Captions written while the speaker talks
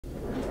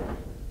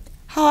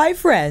Hi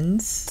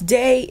friends!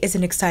 Today is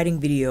an exciting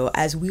video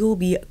as we will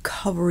be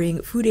covering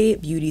Fude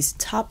Beauty's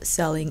top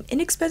selling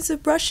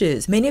inexpensive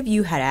brushes. Many of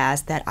you had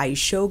asked that I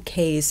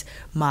showcase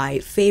my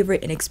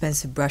favorite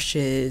inexpensive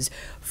brushes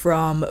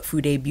from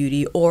Fude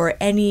Beauty or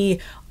any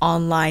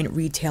online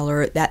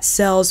retailer that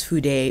sells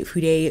Fude,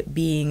 Fude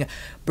being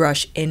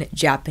brush in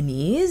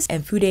Japanese,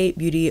 and Fude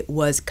Beauty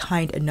was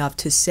kind enough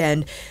to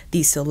send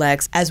these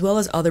selects as well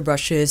as other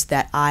brushes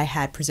that I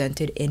had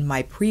presented in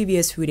my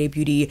previous Fude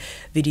Beauty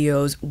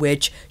videos,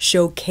 which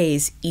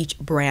showcase each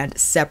brand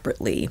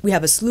separately. We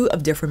have a slew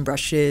of different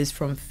brushes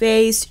from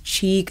face,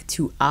 cheek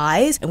to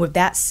eyes, and with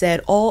that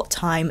said, all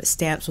time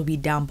stamps will be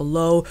down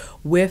below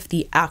with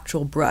the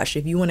actual brush.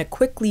 If you want to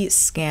quickly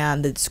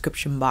scan the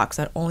description box,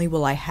 not only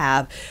will I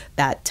have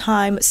that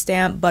time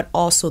stamp but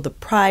also the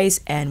price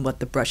and what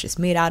the brush is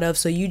made out of,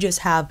 so you just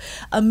have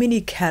a mini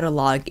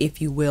catalog,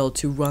 if you will,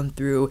 to run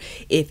through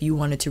if you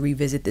wanted to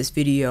revisit this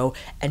video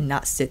and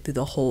not sit through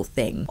the whole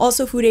thing.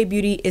 Also, Fude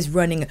Beauty is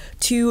running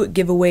two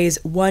giveaways,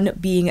 one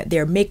being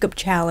their makeup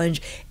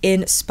challenge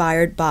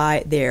inspired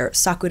by their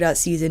Sakura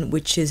season,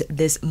 which is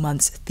this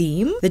month's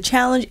theme. The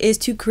challenge is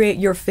to create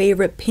your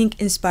favorite pink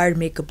inspired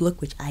makeup look,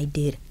 which I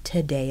did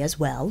today as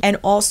well, and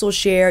also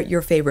share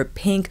your favorite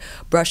pink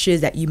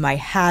brushes that you might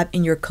have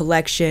in your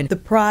collection. The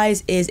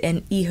prize is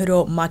an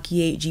Chikuhodo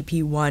Maki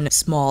GP1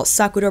 small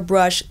Sakura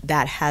brush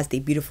that has the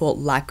beautiful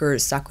lacquer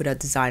Sakura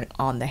design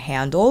on the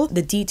handle.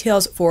 The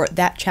details for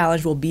that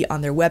challenge will be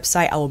on their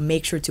website. I will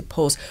make sure to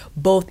post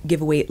both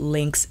giveaway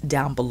links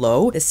down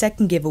below. The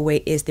second giveaway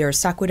is their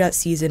Sakura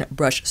season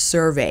brush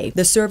survey.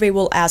 The survey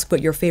will ask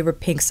what your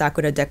favorite pink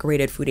Sakura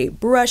decorated Fude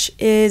brush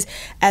is,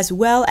 as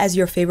well as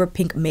your favorite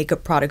pink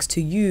makeup products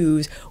to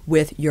use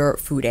with your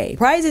Fude.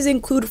 Prizes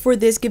include for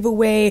this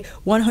giveaway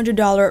 $100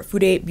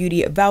 Fude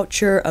Beauty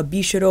voucher, a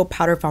Bisyodo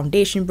powder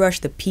foundation brush,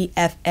 the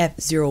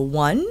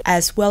PFF01,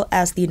 as well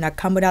as the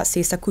Nakamura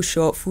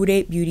Seisakusho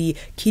Fude Beauty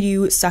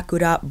Kiryu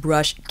Sakura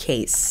brush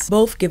case.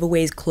 Both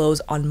giveaways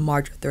close on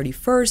March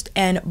 31st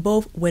and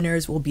both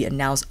winners will be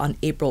announced on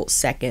April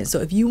 2nd.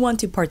 So if you want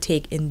to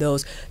partake in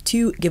those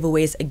two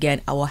giveaways,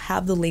 again, I will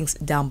have the links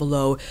down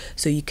below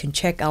so you can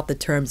check out the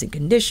terms and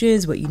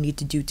conditions, what you need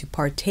to do to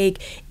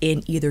partake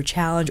in either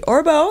challenge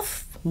or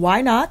both.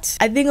 Why not?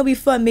 I think it'll be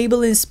fun. Maybe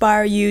it'll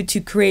inspire you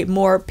to create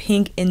more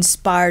pink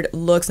inspired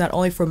looks, not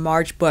only for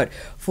March but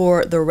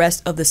for the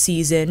rest of the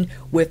season.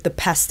 With the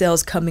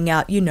pastels coming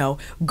out, you know,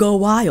 go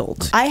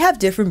wild. I have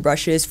different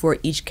brushes for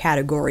each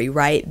category,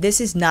 right?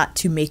 This is not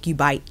to make you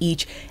buy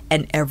each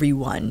and every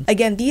one.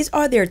 Again, these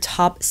are their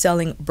top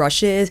selling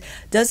brushes.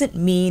 Doesn't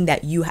mean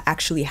that you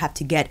actually have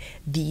to get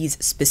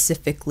these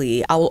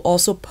specifically. I will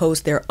also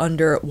post their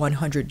under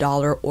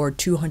 $100 or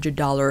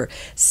 $200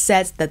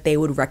 sets that they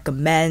would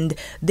recommend.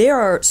 There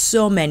are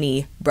so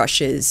many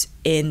brushes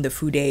in the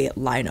Fude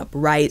lineup,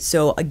 right?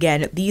 So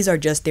again, these are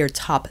just their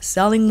top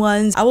selling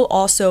ones. I will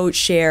also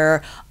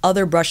share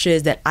other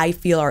brushes that I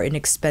feel are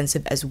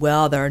inexpensive as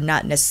well, that are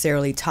not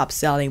necessarily top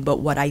selling,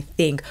 but what I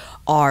think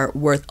are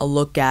worth a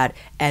look at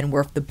and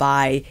worth the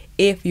buy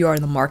if you are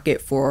in the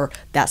market for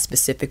that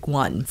specific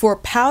one. For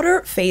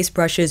powder face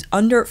brushes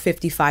under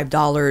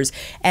 $55,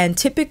 and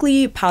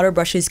typically powder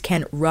brushes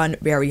can run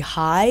very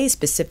high,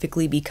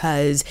 specifically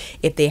because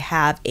if they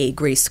have a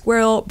gray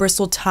squirrel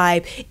bristle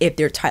type, if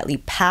they're tightly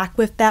packed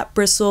with that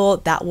bristle,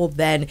 that will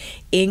then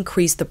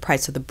increase the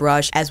price of the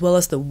brush, as well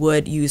as the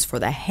wood used for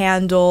the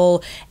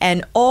handle,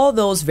 and all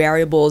those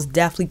variables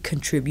definitely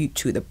contribute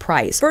to the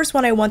price. First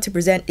one I want to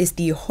present is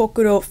the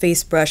Houkodou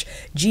face brush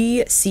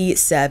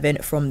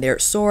GC7 from their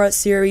Sora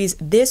series.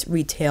 This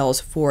retails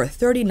for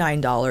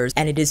 $39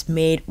 and it is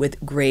made with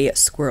gray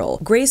squirrel.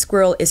 Gray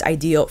squirrel is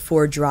ideal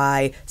for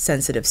dry,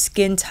 sensitive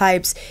skin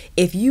types.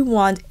 If you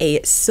want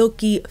a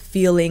silky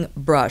feeling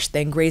brush,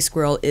 then gray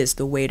squirrel is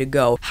the way to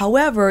go.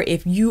 However,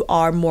 if you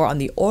are more on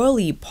the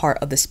oily part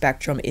of the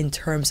spectrum in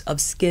terms of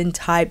skin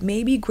type,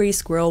 maybe gray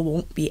squirrel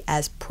won't be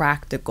as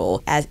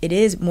practical as it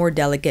is more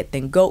delicate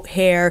than goat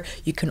hair.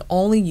 You can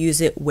only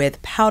use it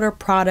with powder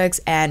products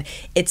and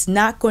it's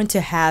not going to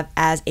have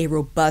as a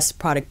robust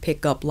product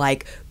pickup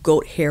like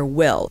goat hair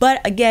will.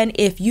 But again,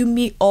 if you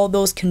meet all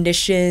those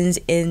conditions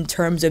in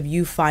terms of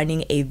you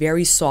finding a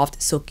very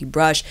soft silky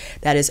brush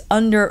that is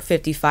under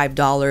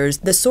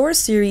 $55, the Sora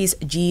series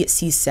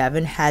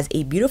GC7 has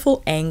a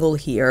beautiful angle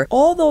here.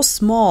 Although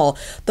small,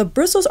 the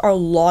bristles are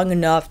long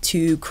enough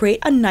to create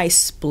a nice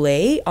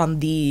splay on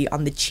the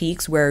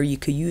cheeks where you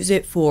could use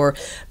it for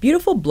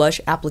beautiful blush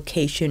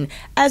application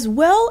as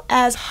well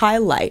as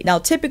highlight. Now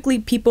typically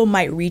people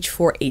might reach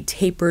for a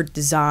tapered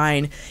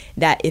design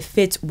that it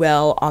fits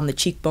well on the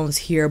cheekbones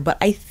here, but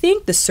I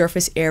think the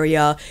surface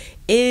area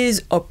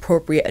is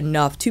appropriate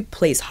enough to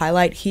place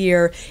highlight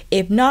here.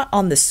 If not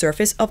on the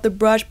surface of the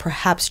brush,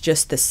 perhaps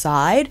just the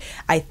side.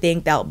 I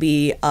think that'll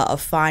be a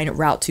fine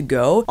route to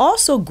go.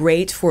 Also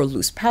great for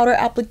loose powder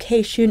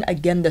application.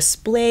 Again, the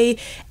splay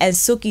and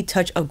silky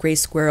touch of Gray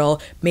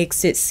Squirrel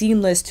makes it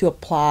seamless to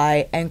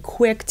apply and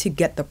quick to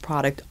get the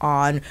product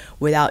on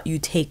without you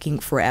taking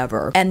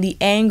forever. And the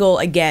angle,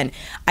 again,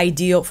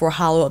 ideal for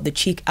hollow of the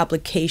cheek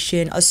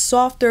application, a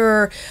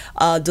softer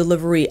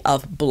delivery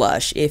of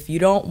blush. If you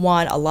don't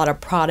want a lot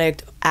of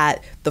product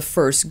at the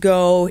first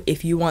go,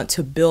 if you want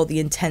to build the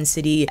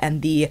intensity,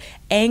 and the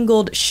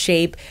angled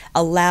shape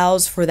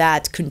allows for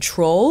that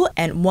control,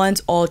 and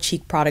once all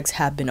cheek products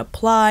have been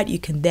applied, you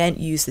can then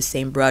use the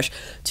same brush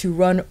to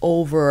run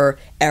over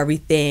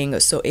everything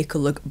so it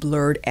could look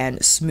blurred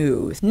and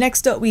smooth.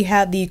 Next up, we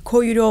have the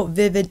Koyudo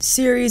Vivid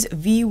Series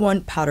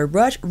V1 powder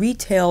brush.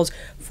 Retails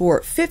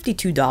for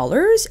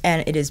 $52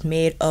 and it is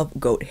made of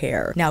goat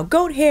hair. Now,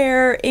 goat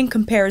hair in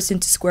comparison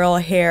to squirrel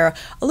hair,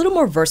 a little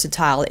more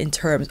versatile in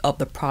terms of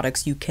the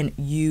products you can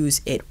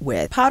use it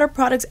with. Powder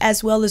products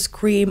as well as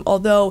cream,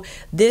 although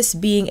this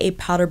being a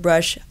powder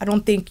brush, I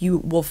don't think you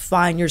will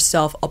find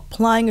yourself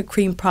applying a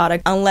cream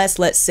product unless,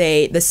 let's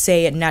say,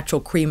 a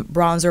natural cream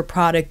bronzer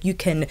product. You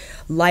can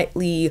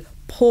lightly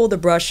pull the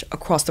brush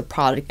across the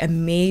product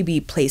and maybe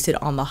place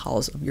it on the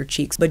hollows of your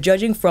cheeks. But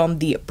judging from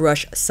the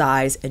brush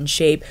size and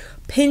shape,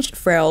 pinched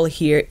ferrule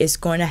here is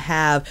going to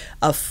have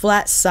a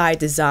flat side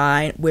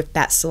design with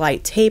that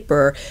slight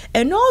taper,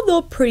 and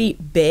although pretty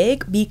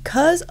big,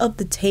 because of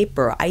the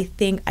taper, I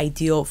think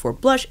ideal for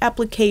blush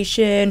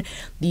application.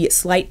 The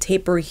slight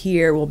taper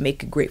here will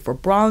make it great for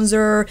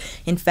bronzer.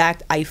 In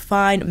fact, I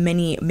find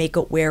many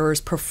makeup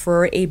wearers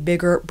prefer a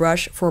bigger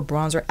brush for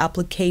bronzer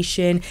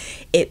application.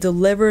 It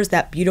delivers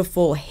that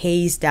beautiful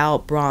hazed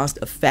out bronzed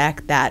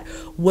effect that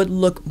would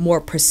look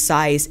more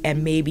precise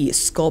and maybe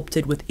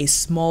sculpted with a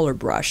smaller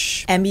brush.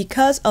 And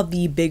because of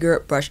the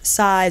bigger brush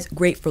size,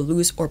 great for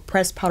loose or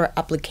pressed powder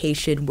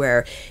application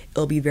where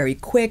it'll be very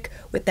quick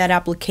with that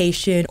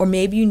application, or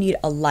maybe you need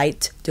a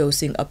light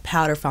dosing of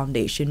powder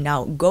foundation.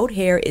 Now, goat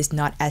hair is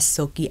not as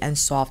silky and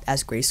soft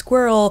as Gray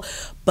Squirrel,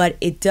 but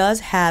it does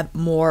have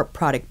more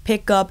product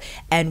pickup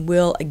and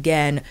will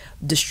again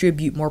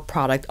distribute more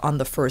product on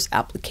the first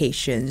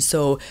application.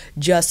 So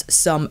just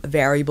some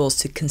variables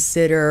to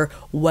consider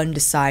when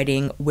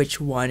deciding which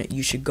one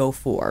you should go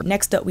for.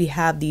 Next up, we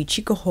have the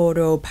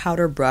Chikuhodo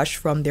powder brush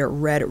from their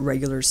red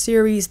regular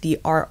series, the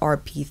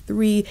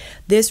RRP3.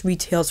 This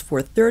retails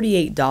for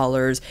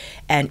 $38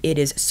 and it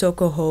is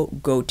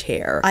Sokoho goat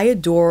hair. I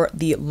adore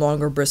the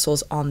longer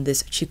bristles on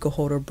this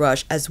Chikuhodo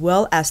brush as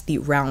well as the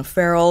round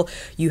ferrule.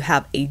 You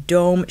have a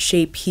dome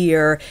shape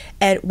here,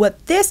 and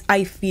what this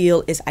I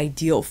feel is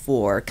ideal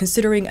for,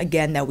 considering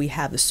again that we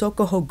have the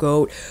Sokoho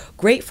goat,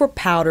 great for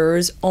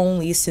powders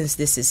only since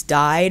this is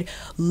dyed,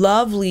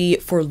 lovely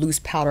for loose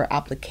powder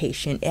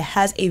application. It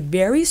has a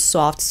very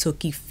soft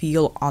silky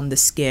feel on the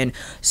skin,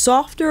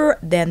 softer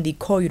than the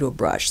Koyudo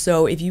brush.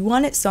 So if you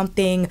wanted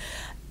something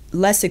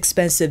less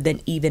expensive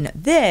than even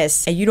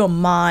this and you don't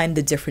mind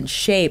the different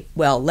shape,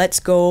 well, let's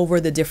go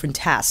over the different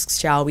tasks,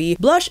 shall we?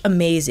 Blush,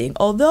 amazing.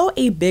 Although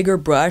a bigger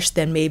brush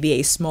than maybe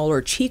a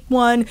smaller cheek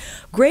one,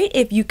 great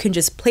if you can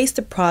just place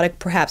the product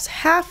perhaps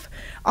half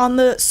on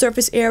the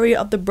surface area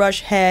of the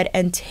brush head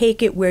and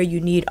take it where you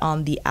need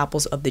on the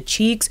apples of the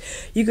cheeks.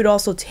 You could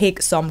also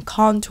take some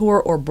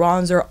contour or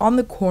bronzer on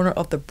the corner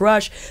of the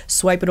brush,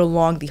 swipe it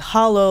along the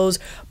hollows,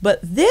 but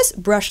this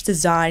brush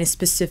design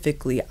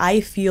specifically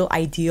I feel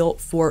ideal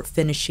for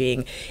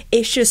finishing.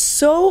 It's just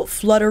so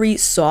fluttery,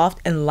 soft,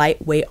 and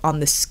lightweight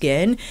on the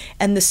skin,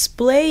 and the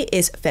splay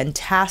is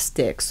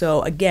fantastic.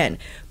 So again,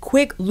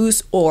 quick,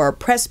 loose, or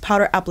pressed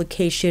powder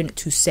application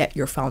to set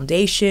your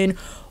foundation,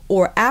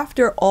 or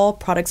after all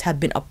products have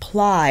been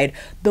applied,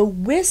 the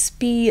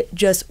wispy,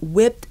 just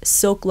whipped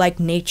silk-like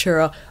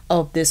nature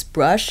of this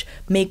brush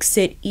makes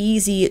it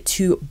easy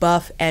to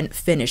buff and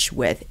finish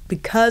with.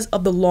 Because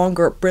of the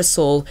longer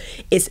bristle,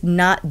 it's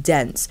not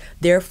dense.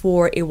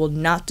 Therefore, it will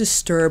not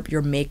disturb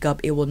your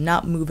makeup. It will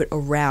not move it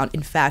around.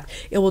 In fact,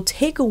 it will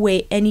take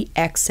away any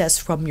excess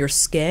from your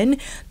skin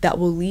that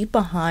will leave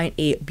behind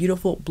a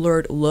beautiful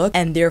blurred look,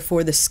 and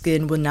therefore the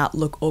skin will not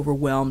look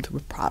overwhelmed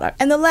with product.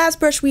 And the last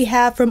brush we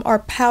have from our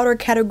powder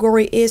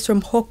category is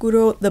from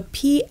Houkodou, the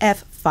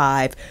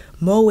PF5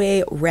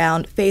 Moe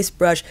round face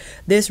brush.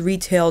 This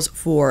retails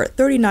for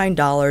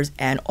 $39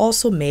 and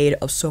also made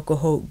of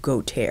Sokoho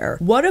goat hair.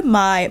 One of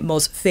my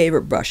most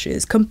favorite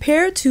brushes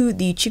compared to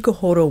the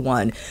Chikuhodo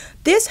one.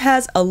 This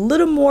has a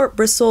little more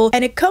bristle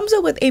and it comes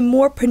up with a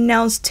more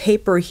pronounced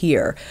taper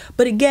here.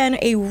 But again,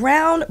 a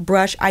round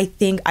brush I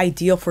think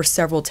ideal for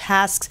several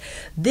tasks.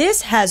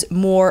 This has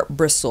more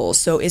bristles,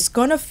 so it's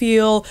gonna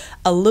feel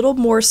a little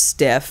more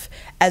stiff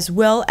as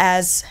well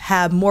as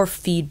have more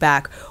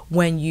feedback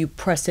when you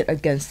press it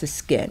against the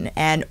skin.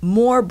 And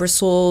more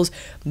bristles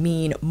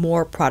mean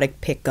more product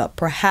pickup.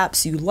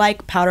 Perhaps you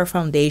like powder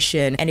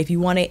foundation, and if you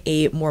wanted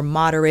a more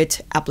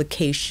moderate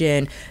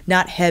application,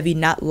 not heavy,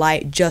 not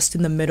light, just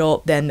in the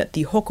middle, then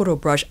the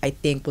Houkodou brush I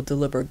think will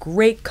deliver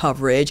great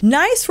coverage.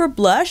 Nice for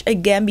blush,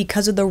 again,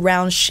 because of the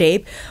round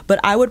shape, but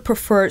I would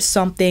prefer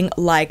something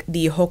like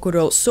the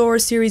Houkodou Sora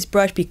series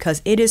brush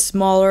because it is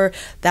smaller.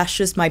 That's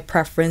just my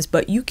preference,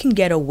 but you can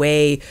get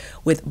away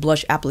with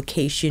blush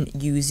application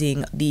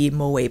using the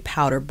Moe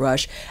powder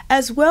brush,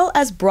 as well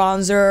as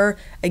bronzer.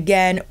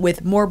 Again,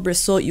 with more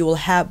bristle, you will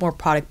have more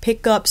product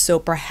pickup, so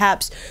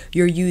perhaps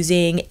you're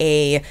using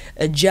a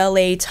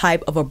gelé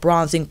type of a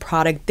bronzing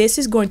product. This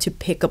is going to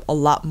pick up a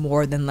lot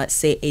more than, let's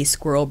say, a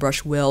Squirrel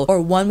brush will,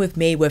 or one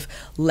made with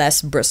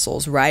less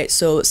bristles, right?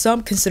 So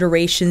some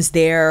considerations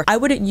there. I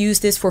wouldn't use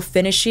this for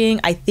finishing.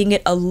 I think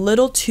it a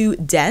little too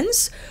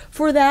dense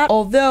for that,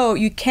 although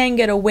you can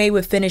get away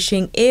with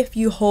finishing if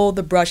you hold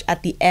the brush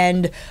at the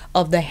end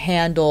of the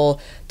handle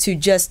to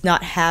just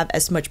not have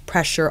as much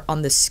pressure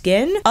on the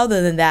skin.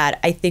 Other than that,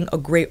 I think a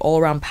great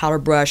all-around powder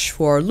brush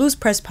for loose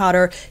press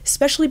powder,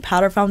 especially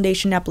powder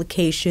foundation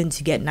application,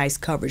 to get nice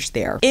coverage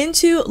there.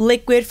 Into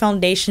liquid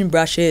foundation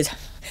brushes,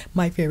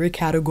 my favorite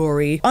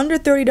category. Under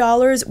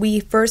 $30, we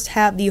first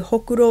have the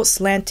Houkodou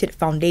Slanted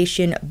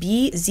Foundation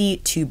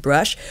BZ2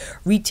 brush.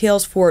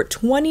 Retails for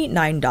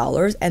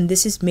 $29, and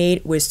this is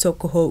made with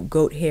Sokoho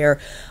goat hair,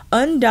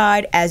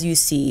 undyed as you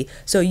see.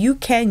 So you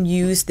can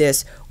use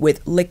this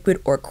with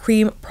liquid or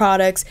cream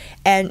products.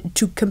 And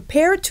to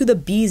compare to the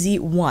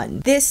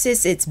BZ1, this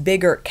is its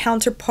bigger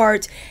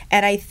counterpart,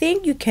 and I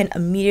think you can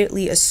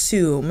immediately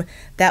assume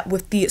that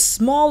with the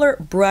smaller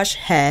brush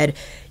head,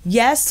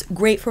 yes,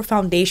 great for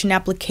foundation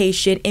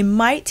application. It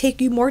might take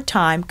you more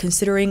time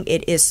considering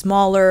it is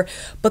smaller,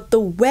 but the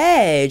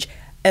wedge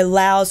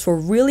allows for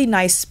really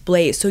nice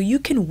splay, so you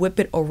can whip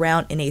it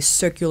around in a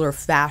circular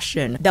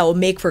fashion that will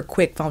make for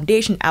quick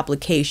foundation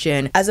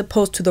application, as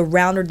opposed to the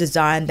rounder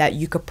design that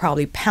you could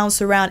probably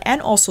pounce around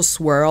and also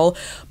swirl.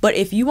 But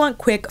if you want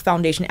quick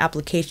foundation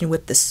application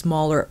with the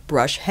smaller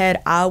brush head,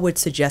 I would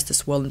suggest the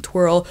swirl and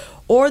twirl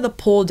or the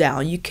pull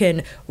down. You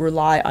can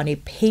rely on a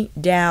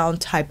paint down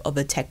type of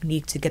a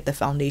technique to get the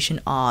foundation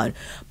on,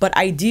 but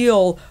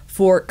ideal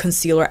for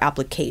concealer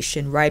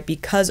application, right?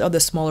 Because of the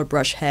smaller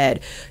brush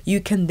head, you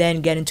can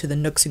then get into the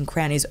nooks and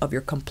crannies of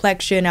your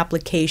complexion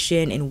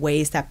application in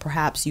ways that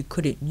perhaps you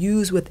couldn't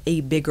use with a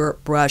bigger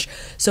brush.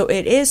 So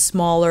it is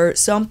smaller,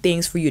 some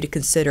things for you to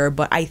consider,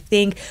 but I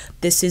think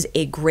this is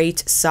a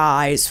great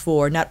size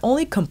for not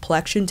only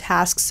complexion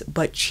tasks,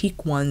 but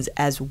cheek ones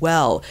as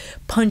well.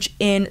 Punch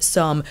in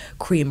some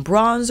cream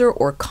bronzer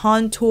or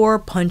contour,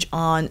 punch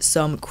on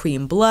some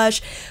cream blush.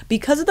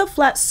 Because of the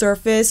flat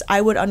surface,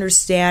 I would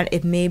understand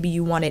if maybe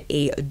you wanted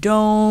a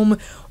dome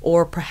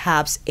or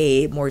perhaps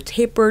a more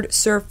tapered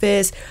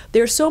surface.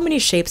 There are so many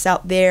shapes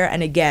out there,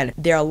 and again,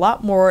 there are a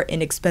lot more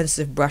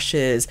inexpensive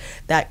brushes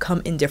that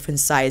come in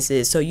different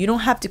sizes, so you don't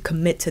have to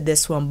commit to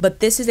this one. But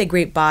this is a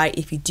great buy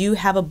if you do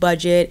have a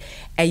budget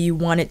and you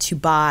wanted to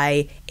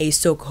buy a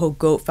Sokoho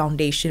Goat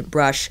foundation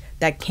brush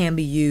that can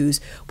be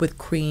used with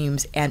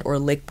creams and or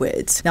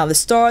liquids. Now, the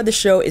star of the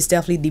show is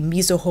definitely the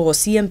Mizuho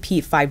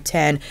CMP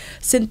 510.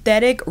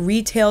 Synthetic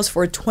retails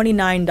for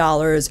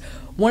 $29.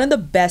 One of the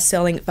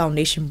best-selling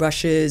foundation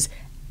brushes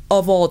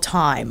of all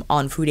time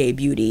on Fude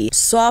Beauty.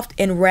 Soft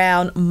and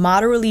round,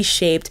 moderately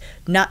shaped,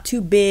 not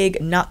too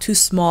big, not too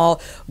small,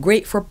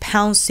 great for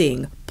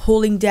pouncing,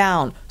 pulling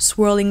down,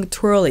 swirling,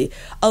 twirly.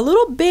 A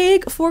little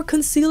big for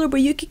concealer,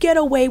 but you could get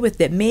away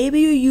with it. Maybe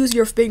you use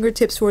your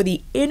fingertips for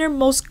the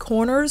innermost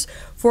corners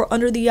for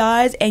under the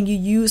eyes and you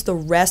use the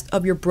rest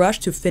of your brush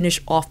to finish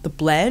off the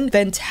blend.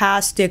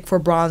 Fantastic for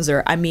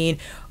bronzer. I mean,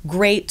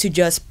 great to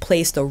just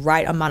place the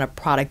right amount of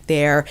product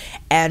there.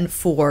 And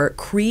for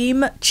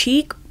cream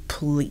cheek,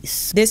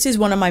 please. This is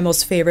one of my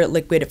most favorite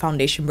liquid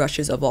foundation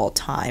brushes of all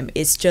time.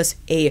 It's just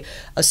a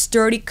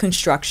sturdy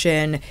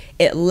construction.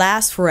 It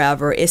lasts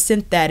forever. It's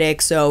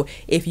synthetic, so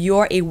if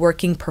you're a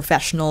working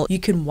professional, you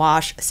can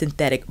wash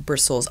synthetic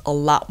bristles a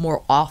lot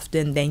more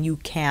often than you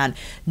can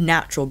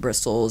natural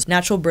bristles.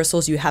 Natural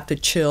bristles, you have to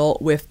chill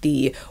with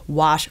the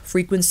wash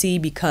frequency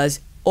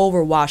because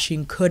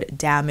overwashing could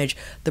damage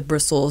the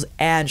bristles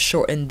and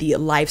shorten the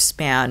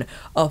lifespan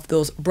of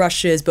those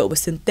brushes. But with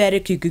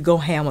synthetic, you could go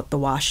ham with the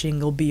washing,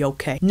 it'll be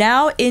okay.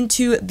 Now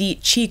into the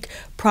cheek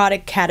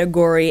product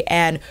category,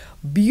 and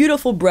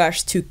beautiful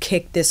brush to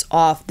kick this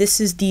off. This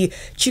is the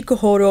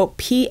Chikuhodo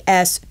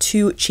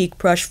PS2 cheek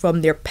brush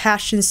from their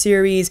Passion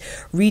series.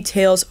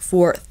 Retails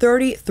for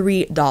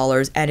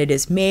 $33 and it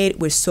is made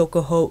with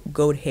Sokoho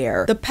goat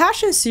hair. The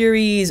Passion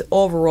series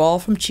overall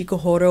from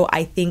Chikuhodo,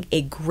 I think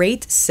a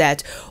great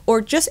set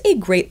or just a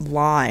great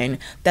line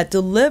that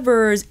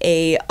delivers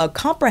a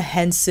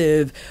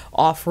comprehensive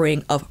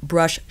offering of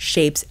brush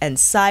shapes and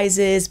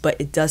sizes, but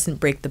it doesn't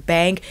break the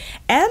bank.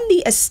 And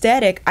the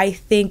aesthetic, I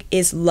think,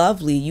 is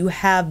lovely. You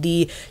have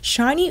the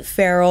shiny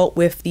ferrule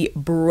with the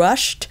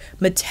brushed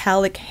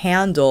metallic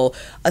handle,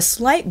 a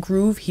slight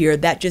groove here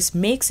that just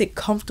makes it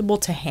comfortable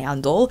to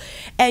handle,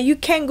 and you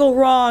can't go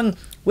wrong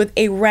with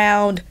a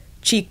round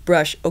cheek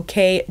brush,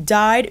 okay?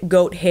 Dyed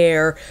goat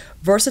hair,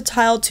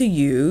 versatile to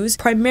use.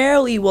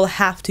 Primarily we'll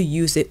have to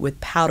use it with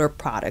powder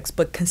products,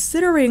 but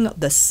considering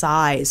the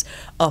size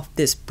of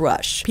this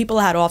brush, people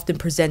had often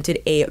presented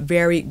a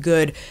very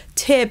good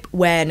tip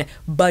when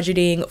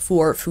budgeting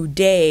for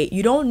Fude.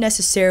 You don't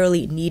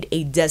necessarily need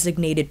a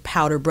designated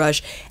powder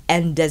brush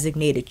and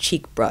designated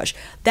cheek brush.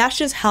 That's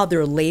just how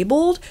they're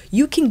labeled.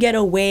 You can get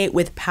away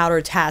with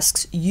powder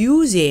tasks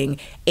using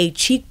a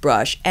cheek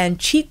brush, and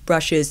cheek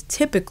brushes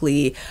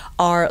typically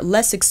are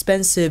less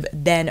expensive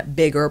than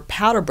bigger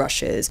powder brushes.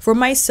 For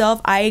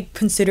myself, I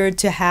consider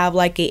to have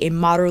like a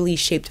moderately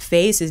shaped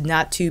face. Is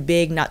not too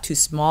big, not too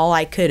small.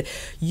 I could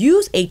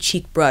use a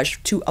cheek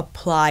brush to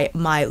apply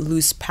my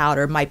loose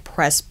powder, my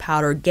pressed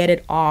powder, get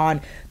it on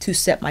to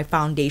set my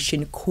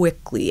foundation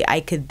quickly. I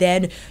could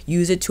then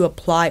use it to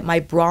apply my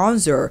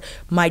bronzer,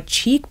 my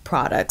cheek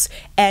products,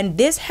 and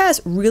this has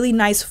really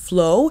nice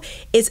flow.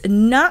 It's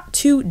not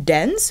too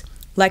dense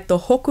like the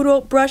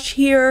Houkodou brush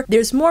here.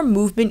 There's more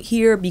movement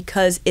here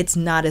because it's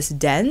not as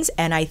dense,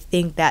 and I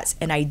think that's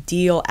an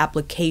ideal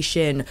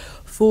application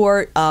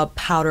for a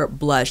powder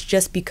blush,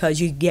 just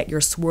because you get your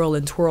swirl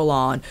and twirl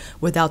on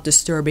without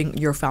disturbing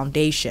your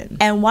foundation.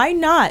 And why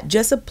not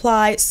just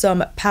apply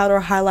some powder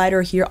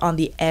highlighter here on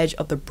the edge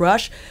of the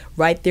brush,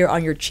 right there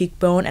on your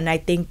cheekbone, and I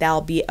think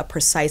that'll be a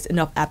precise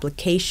enough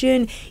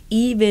application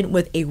even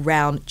with a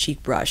round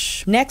cheek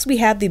brush. Next we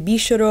have the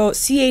Bisyodo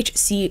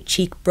CHC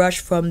cheek brush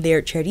from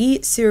their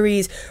Cheri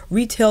series.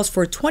 Retails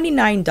for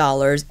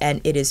 $29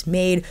 and it is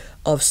made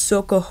of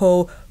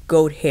Sokoho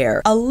goat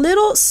hair. A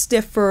little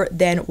stiffer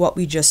than what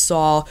we just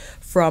saw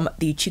from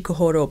the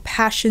Chikuhodo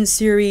Passion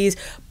series,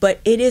 but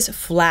it is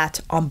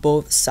flat on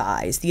both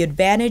sides. The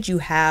advantage you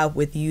have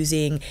with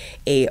using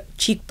a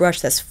cheek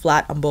brush that's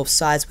flat on both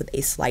sides with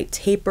a slight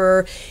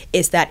taper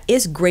is that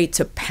it's great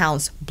to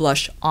pounce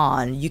blush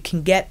on. You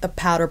can get the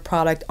powder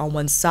product on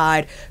one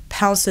side,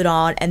 pounce it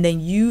on, and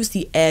then use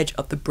the edge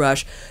of the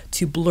brush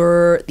to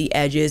blur the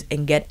edges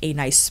and get a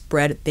nice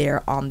spread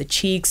there on the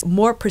cheeks.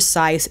 More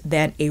precise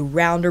than a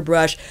rounder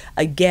brush.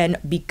 Again,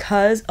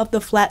 because of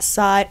the flat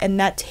side and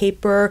that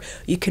taper,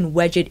 you can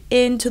wedge it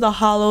into the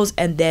hollows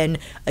and then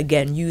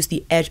again use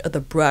the edge of the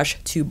brush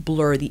to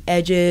blur the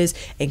edges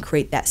and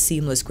create that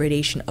seamless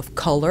gradation of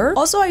color.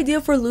 Also ideal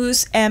for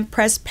loose and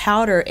pressed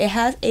powder. It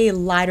has a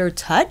lighter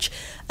touch.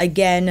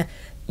 Again,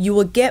 you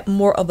will get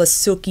more of a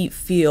silky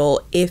feel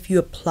if you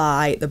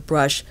apply the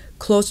brush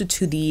closer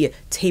to the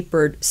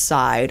tapered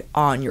side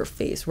on your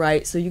face,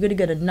 right? So you're gonna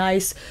get a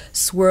nice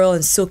swirl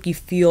and silky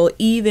feel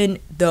even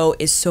though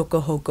it's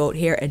Sokoho goat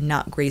hair and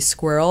not gray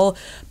squirrel,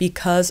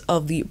 because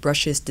of the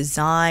brush's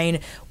design.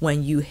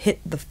 When you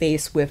hit the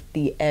face with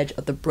the edge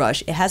of the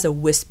brush, it has a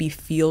wispy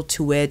feel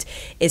to it.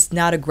 It's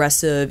not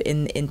aggressive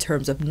in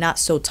terms of not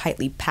so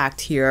tightly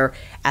packed here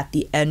at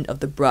the end of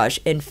the brush.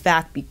 In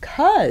fact,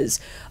 because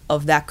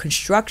of that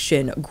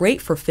construction,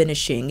 great for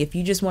finishing. If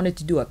you just wanted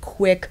to do a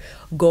quick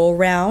go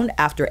around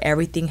after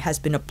everything has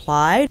been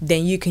applied,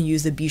 then you can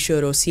use the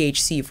Bisyodo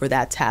CHC for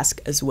that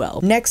task as well.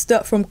 Next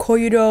up from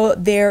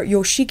Koyudo, their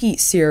Yoshiki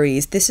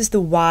series. This is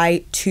the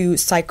Y2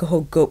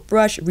 Saikoho goat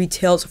brush,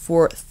 retails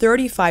for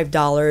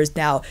 $35.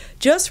 Now,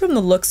 just from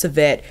the looks of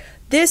it,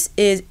 this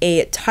is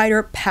a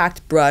tighter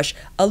packed brush,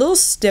 a little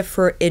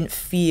stiffer in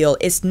feel.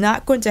 It's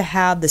not going to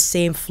have the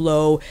same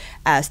flow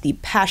as the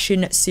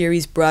Passion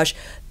series brush.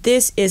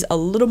 This is a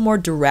little more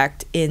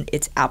direct in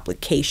its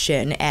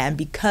application, and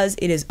because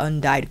it is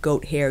undyed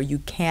goat hair, you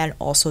can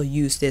also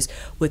use this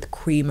with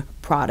cream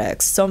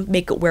products. Some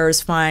makeup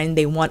wearers find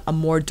they want a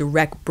more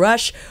direct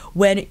brush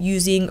when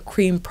using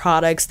cream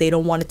products. They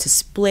don't want it to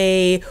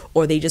splay,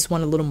 or they just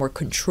want a little more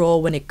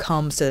control when it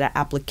comes to the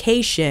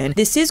application.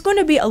 This is going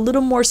to be a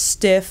little more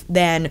stiff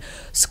than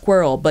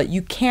Squirrel, but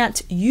you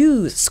can't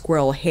use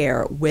Squirrel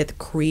hair with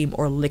cream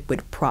or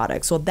liquid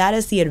products. So that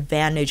is the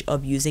advantage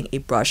of using a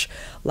brush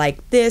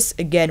like this,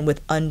 again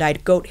with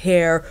undyed goat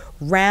hair,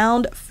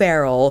 round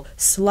ferrule,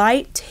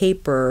 slight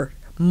taper,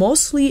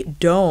 mostly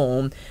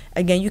dome.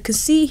 Again, you can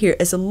see here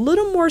it's a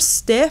little more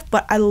stiff,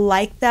 but I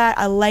like that.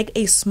 I like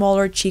a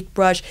smaller cheek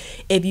brush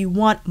if you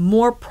want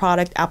more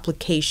product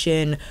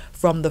application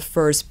from the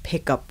first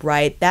pickup,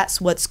 right?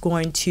 That's what's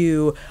going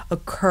to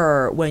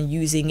occur when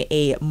using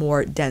a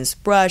more dense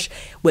brush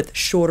with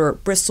shorter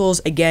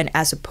bristles, again,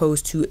 as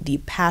opposed to the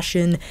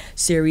Passion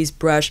series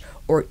brush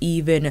or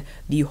even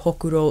the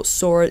Houkodou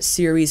Sora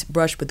series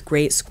brush with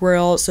Great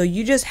Squirrel. So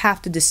you just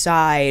have to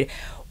decide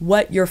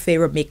what your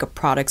favorite makeup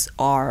products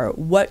are,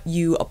 what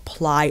you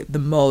apply the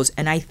most,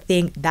 and I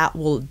think that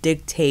will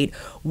dictate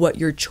what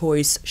your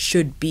choice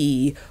should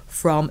be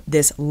from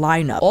this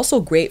lineup. Also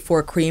great for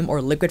a cream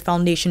or liquid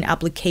foundation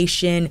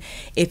application.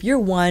 If you're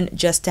one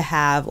just to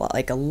have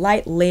like a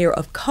light layer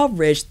of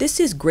coverage, this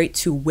is great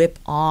to whip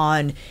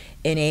on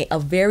in a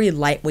very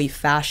lightweight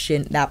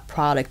fashion that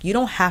product. You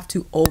don't have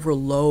to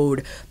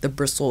overload the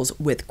bristles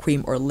with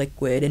cream or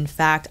liquid. In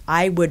fact,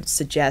 I would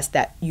suggest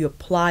that you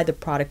apply the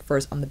product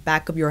first on the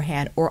back of your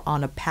hand or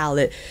on a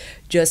palette.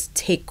 Just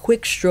take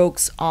quick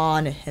strokes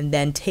on and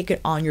then take it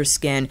on your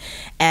skin,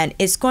 and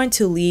it's going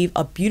to leave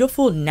a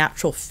beautiful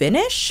natural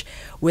finish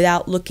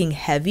without looking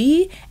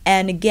heavy.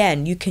 And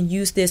again, you can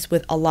use this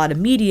with a lot of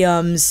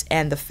mediums,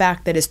 and the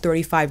fact that it's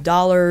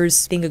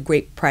 $35, I think a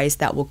great price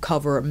that will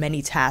cover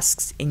many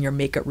tasks in your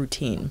makeup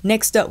routine.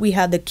 Next up, we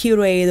have the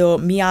Kyuredo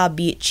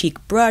Miyabi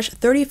cheek brush,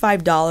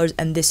 $35,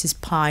 and this is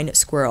Pine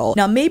Squirrel.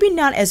 Now, maybe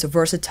not as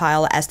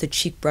versatile as the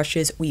cheek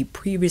brushes we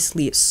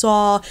previously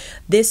saw.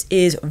 This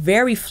is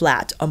very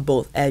flat on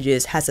both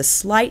edges, has a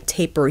slight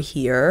taper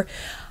here.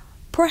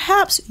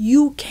 Perhaps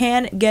you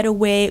can get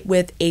away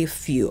with a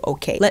few.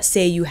 Okay, let's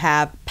say you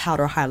have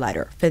powder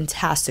highlighter.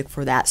 Fantastic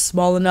for that.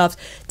 Small enough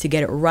to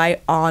get it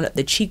right on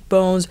the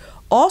cheekbones.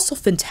 Also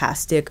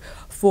fantastic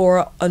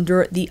for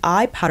under the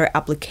eye powder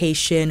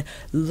application,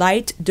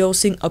 light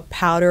dosing of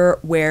powder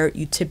where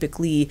you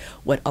typically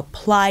would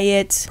apply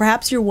it.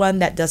 Perhaps you're one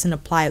that doesn't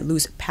apply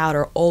loose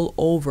powder all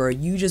over.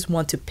 You just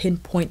want to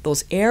pinpoint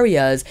those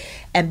areas,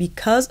 and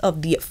because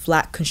of the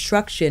flat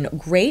construction,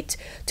 great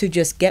to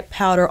just get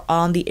powder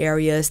on the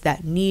areas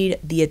that need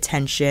the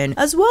attention,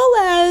 as well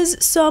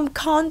as some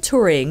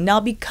contouring. Now,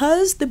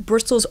 because the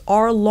bristles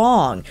are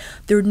long,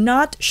 they're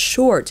not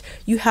short,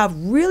 you have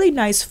really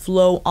nice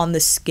flow on the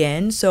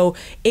skin, so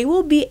it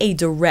will be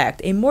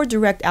a more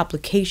direct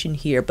application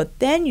here, but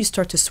then you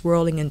start to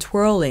swirling and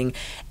twirling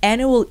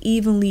and it will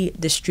evenly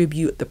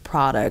distribute the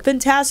product.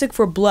 Fantastic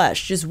for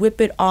blush. Just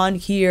whip it on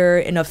here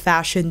in a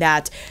fashion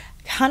that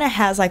kind of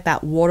has like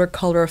that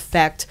watercolor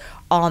effect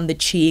on the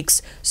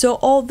cheeks. So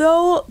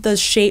although the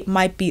shape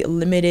might be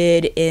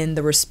limited in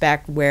the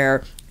respect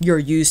where you're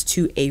used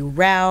to a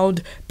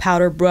round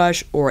powder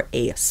brush or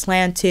a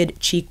slanted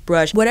cheek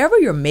brush, whatever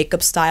your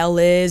makeup style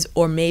is,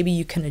 or maybe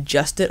you can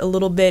adjust it a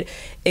little bit,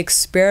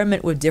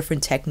 experiment with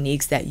different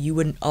techniques that you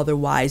wouldn't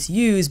otherwise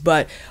use,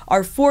 but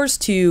are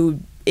forced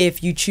to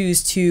if you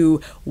choose to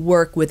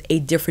work with a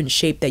different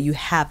shape that you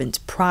haven't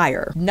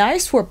prior.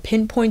 Nice for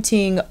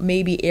pinpointing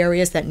maybe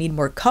areas that need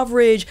more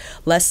coverage.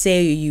 Let's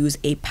say you use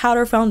a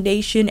powder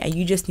foundation and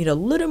you just need a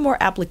little more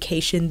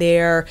application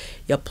there.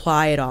 You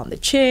apply it on the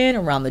chin,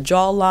 around the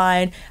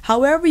jawline,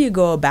 however you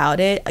go about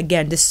it.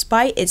 Again,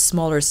 despite its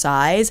smaller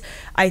size,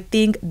 I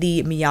think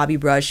the Miyabi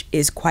brush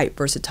is quite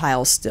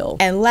versatile still.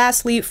 And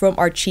lastly, from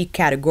our cheek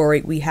category,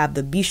 we have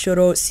the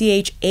Bisyodo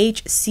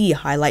CHHC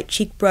Highlight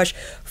Cheek Brush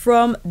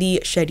from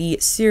the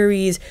Cheri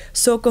series,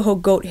 Sokoho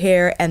goat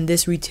hair, and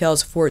this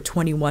retails for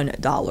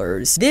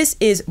 $21. This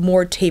is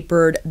more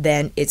tapered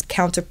than its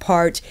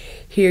counterpart.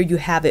 Here you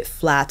have it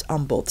flat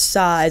on both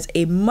sides,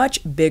 a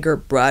much bigger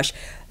brush,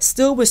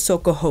 still with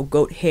Sokoho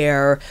goat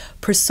hair,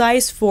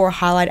 precise for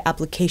highlight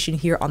application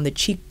here on the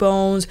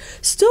cheekbones,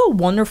 still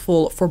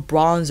wonderful for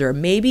bronzer.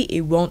 Maybe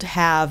it won't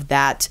have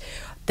that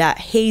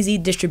hazy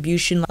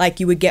distribution like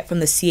you would get from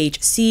the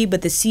CHC,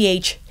 but the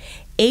CHC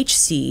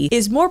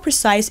is more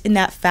precise in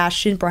that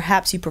fashion.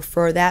 Perhaps you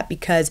prefer that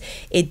because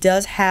it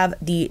does have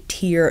the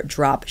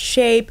teardrop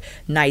shape,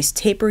 nice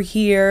taper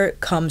here,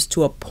 comes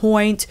to a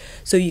point,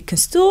 so you can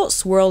still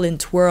swirl and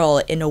twirl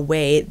in a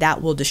way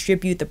that will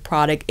distribute the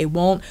product. It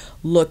won't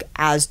look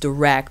as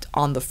direct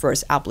on the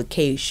first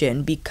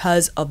application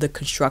because of the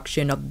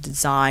construction of the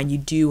design. You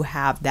do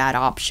have that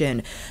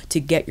option to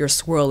get your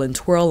swirl and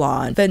twirl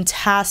on.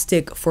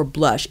 Fantastic for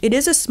blush. It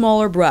is a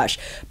smaller brush,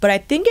 but I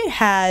think it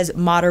has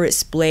moderate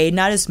splay,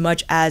 not as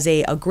much as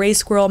a gray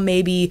squirrel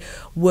maybe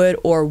would,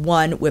 or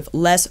one with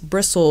less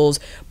bristles,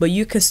 but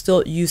you can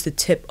still use the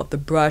tip of the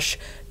brush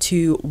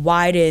to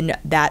widen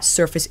that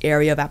surface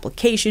area of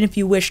application if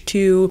you wish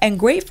to. And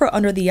great for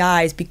under the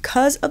eyes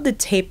because of the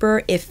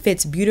taper. It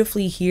fits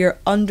beautifully here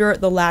under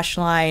the lash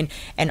line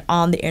and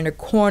on the inner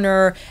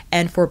corner.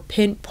 And for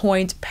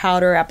pinpoint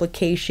powder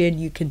application,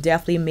 you can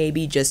definitely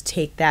maybe just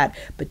take that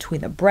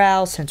between the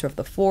brow, center of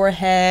the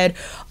forehead,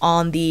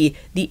 on the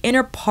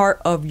inner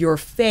part of your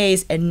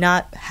face, and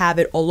not have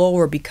it all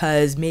over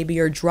because maybe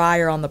you're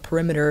drier on the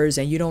perimeters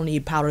and you don't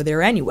need powder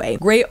there anyway.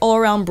 Great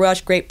all-around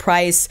brush, great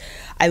price.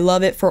 I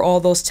love it for all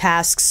those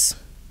tasks,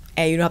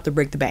 and you don't have to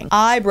break the bank.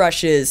 Eye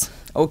brushes.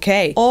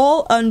 Okay,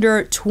 all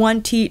under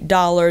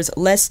 $20.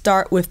 Let's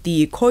start with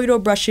the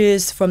Koyudo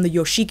brushes from the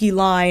Yoshiki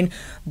line,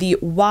 the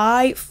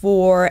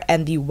Y4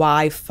 and the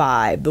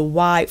Y5. The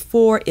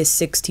Y4 is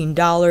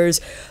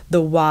 $16,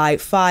 the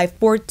Y5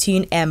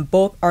 $14, and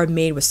both are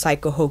made with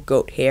Saikoho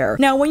goat hair.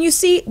 Now, when you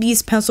see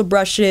these pencil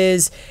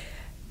brushes,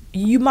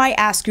 you might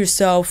ask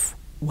yourself,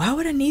 why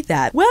would I need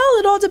that? Well,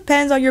 it all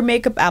depends on your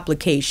makeup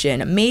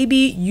application. Maybe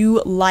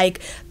you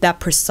like that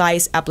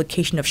precise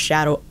application of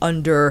shadow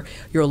under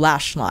your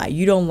lash line.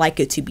 You don't like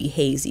it to be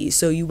hazy,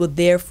 so you will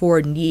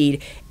therefore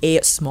need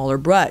a smaller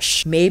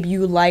brush. Maybe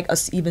you like an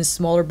even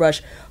smaller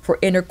brush for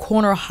inner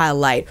corner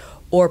highlight,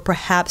 or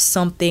perhaps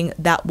something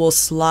that will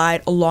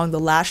slide along the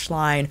lash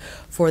line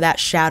for that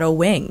shadow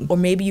wing. Or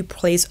maybe you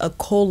place a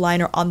kohl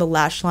liner on the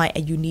lash line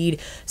and you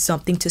need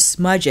something to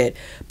smudge it.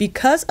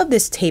 Because of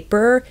this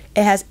taper,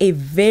 it has a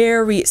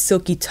very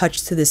silky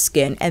touch to the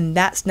skin, and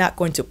that's not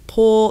going to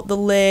pull the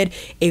lid.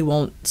 It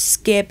won't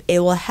skip. It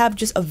will have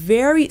just a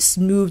very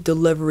smooth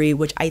delivery,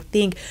 which I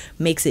think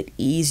makes it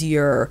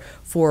easier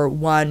for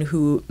one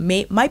who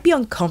might be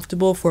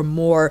uncomfortable for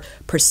more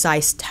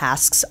precise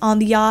tasks on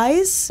the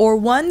eyes, or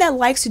one that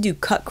likes to do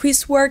cut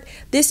crease work.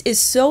 This is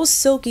so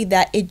silky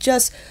that it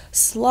just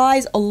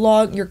slides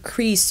along your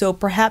crease. So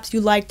perhaps you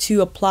like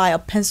to apply a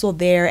pencil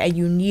there and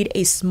you need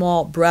a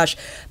small brush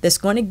that's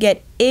going to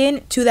get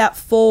into that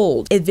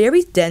fold. It's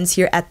very dense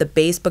here at the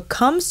base, but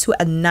comes to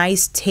a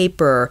nice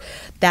taper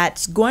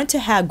that's going to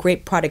have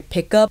great product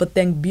pickup, but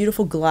then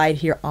beautiful glide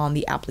here on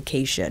the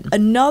application.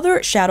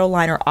 Another shadow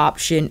liner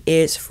option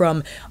is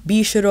from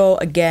Bisyodo,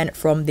 again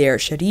from their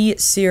Cheri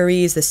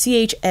series, the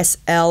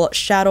CHSL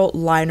shadow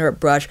liner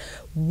brush.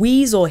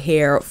 Weasel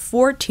hair,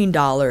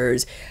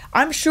 $14.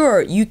 I'm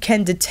sure you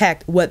can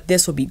detect what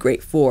this will be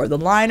great for. The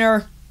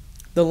liner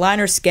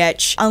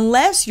sketch,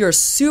 unless you're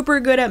super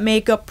good at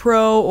makeup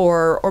pro,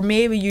 or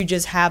maybe you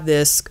just have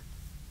this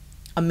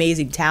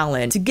amazing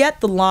talent to get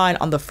the line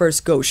on the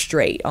first go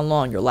straight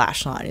along your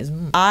lash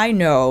line. I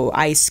know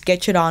I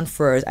sketch it on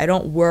first. I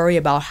don't worry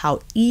about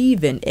how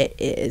even it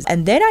is,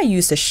 and then I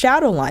use the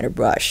shadow liner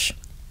brush,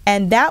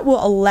 and that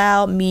will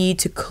allow me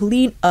to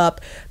clean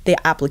up the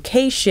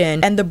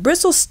application, and the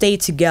bristles stay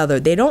together.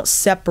 They don't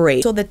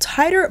separate. So the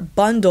tighter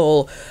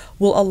bundle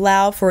will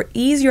allow for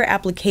easier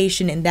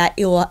application in that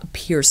it will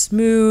appear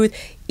smooth,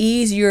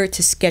 easier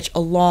to sketch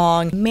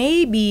along.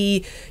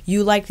 Maybe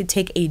you like to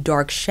take a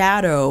dark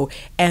shadow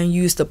and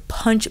use the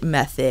punch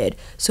method.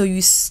 So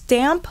you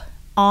stamp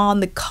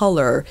on the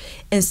color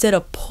instead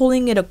of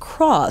pulling it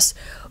across,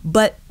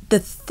 but the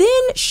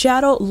thin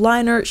shadow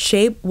liner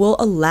shape will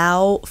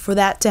allow for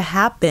that to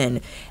happen.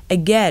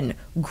 Again,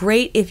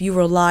 great if you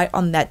rely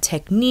on that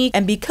technique.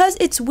 And because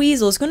it's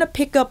Weasel, it's going to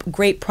pick up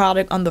great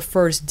product on the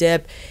first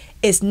dip.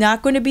 It's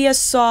not going to be as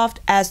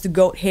soft as the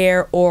goat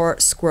hair or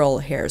squirrel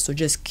hair. So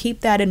just keep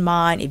that in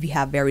mind. If you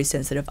have very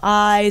sensitive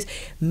eyes,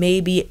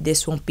 maybe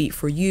this won't be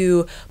for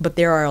you. But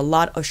there are a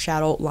lot of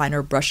shadow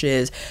liner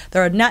brushes that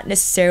are not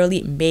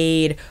necessarily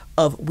made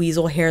of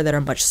Weasel hair that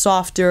are much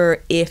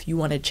softer if you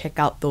want to check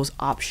out those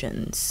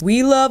options.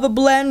 We love a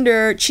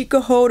blender.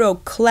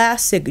 Chikuhodo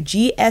Classic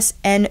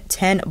GSN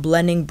 10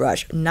 blending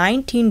brush,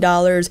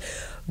 $19.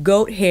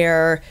 Goat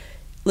hair.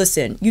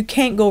 Listen, you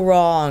can't go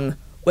wrong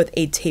with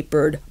a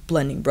tapered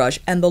blending brush,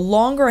 and the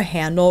longer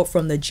handle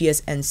from the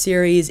GSN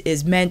series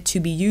is meant to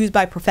be used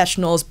by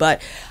professionals,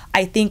 but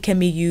I think can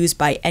be used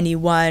by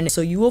anyone, so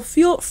you will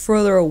feel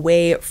further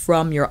away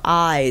from your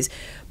eyes,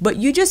 but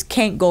you just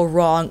can't go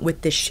wrong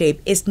with this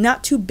shape. It's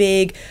not too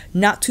big,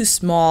 not too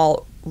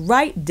small,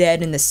 right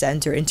dead in the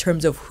center in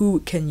terms of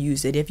who can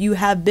use it. If you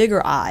have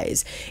bigger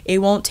eyes, it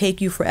won't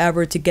take you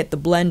forever to get the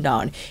blend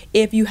on.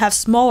 If you have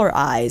smaller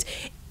eyes,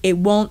 it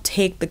won't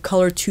take the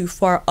color too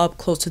far up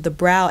close to the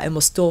brow and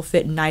will still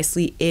fit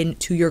nicely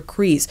into your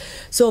crease.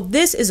 So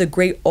this is a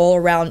great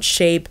all-around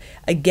shape.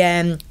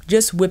 Again,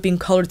 just whipping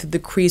color through the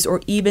crease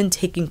or even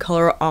taking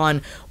color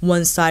on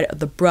one side of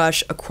the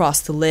brush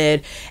across the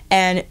lid,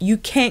 and you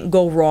can't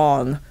go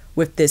wrong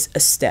with this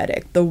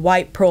aesthetic. The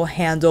white pearl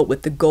handle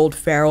with the gold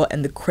ferrule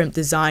and the crimp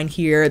design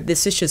here.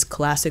 This is just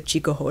classic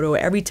Chikuhodo.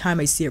 Every time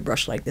I see a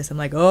brush like this, I'm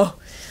like, oh,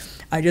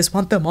 I just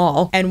want them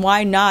all. And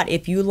why not?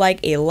 If you like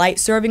a light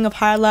serving of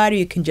highlighter,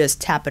 you can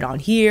just tap it on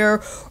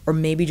here, or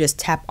maybe just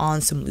tap on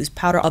some loose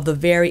powder of the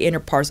very inner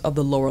parts of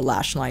the lower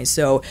lash line.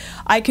 So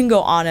I can go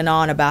on and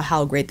on about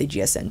how great the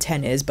GSN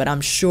 10 is, but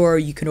I'm sure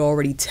you can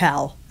already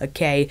tell,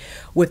 okay,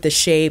 with the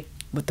shape,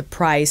 with the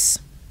price,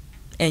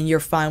 and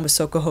you're fine with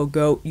Sokoho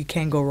Goat. You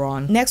can't go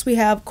wrong. Next, we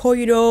have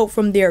Koyudo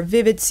from their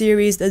Vivid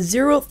series, the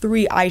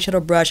 03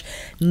 eyeshadow brush,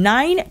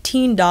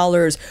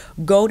 $19,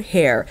 goat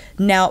hair.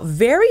 Now,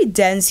 very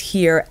dense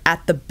here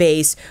at the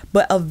base,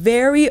 but a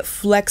very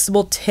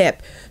flexible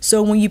tip.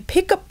 So when you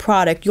pick up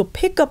product, you'll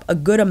pick up a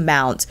good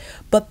amount,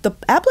 but the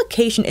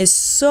application is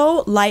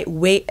so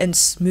lightweight and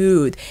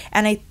smooth.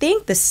 And I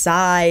think the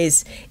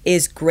size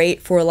is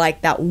great for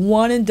like that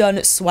one and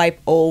done swipe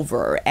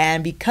over.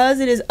 And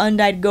because it is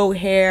undyed goat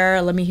hair,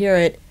 let me hear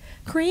it.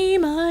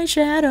 Cream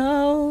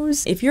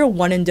eyeshadows. If you're a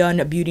one and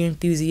done beauty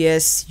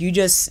enthusiast, you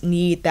just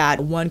need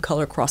that one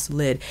color across the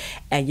lid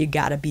and you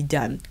gotta be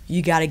done.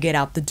 You gotta get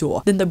out the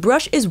door. Then the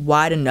brush is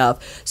wide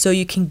enough so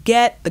you can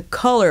get the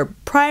color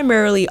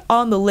primarily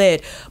on the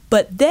lid,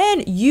 but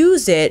then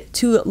use it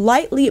to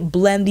lightly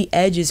blend the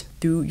edges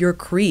through your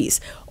crease.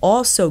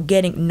 Also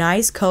getting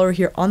nice color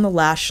here on the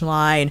lash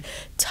line,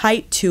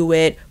 tight to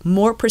it,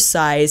 more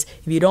precise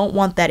if you don't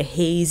want that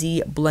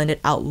hazy blended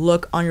out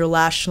look on your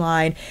lash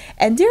line.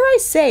 And dare I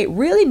say,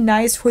 really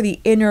nice for the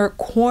inner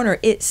corner.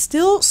 It's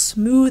still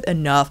smooth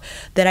enough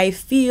that I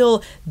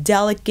feel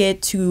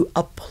delicate to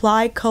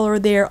apply color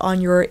there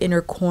on your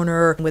inner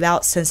corner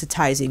without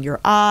sensitizing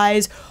your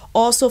eyes.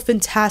 Also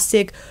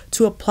fantastic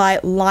to apply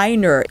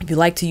liner if you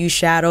like to use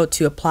shadow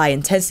to apply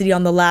intensity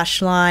on the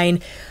lash line.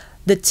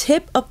 the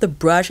tip of the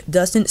brush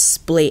doesn't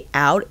splay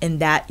out, and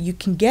that you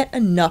can get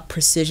enough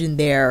precision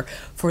there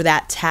for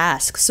that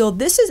task. So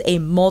this is a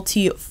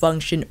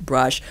multi-function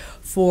brush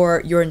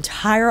for your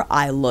entire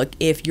eye look.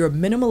 If you're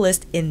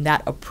minimalist in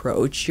that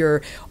approach,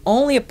 you're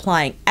only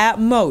applying at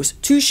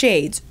most two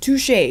shades.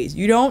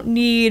 You don't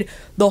need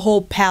the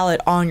whole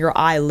palette on your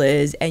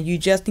eyelids, and you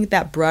just need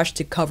that brush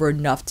to cover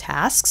enough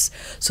tasks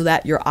so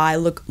that your eye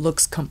look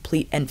looks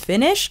complete and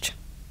finished.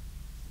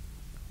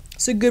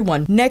 It's a good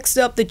one. Next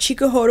up, the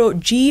Chikuhodo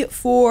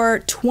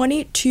G4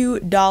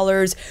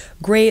 $22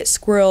 Gray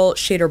Squirrel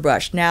Shader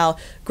Brush. Now,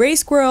 Gray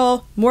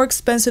Squirrel, more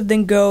expensive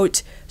than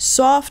Goat,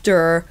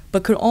 softer,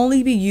 but could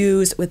only be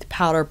used with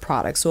powder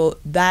products. So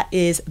that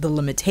is the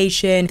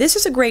limitation. This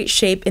is a great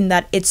shape in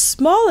that it's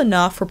small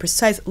enough for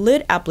precise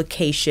lid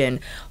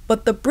application,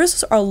 but the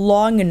bristles are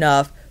long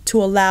enough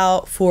to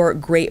allow for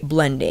great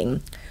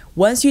blending.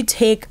 Once you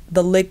take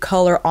the lid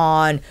color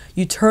on,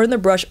 you turn the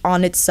brush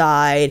on its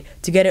side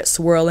to get it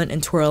swirling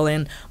and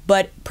twirling,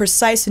 but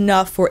precise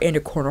enough for inner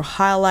corner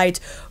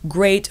highlights,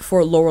 great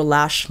for lower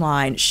lash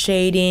line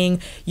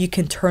shading. You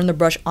can turn the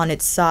brush on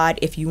its side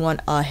if you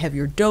want a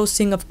heavier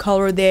dosing of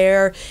color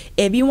there.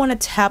 If you want to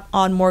tap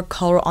on more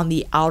color on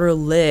the outer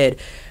lid,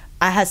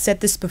 I had said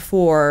this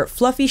before,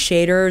 fluffy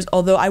shaders,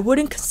 although I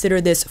wouldn't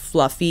consider this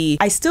fluffy,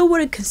 I still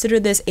wouldn't consider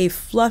this a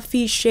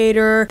fluffy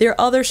shader. There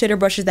are other shader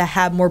brushes that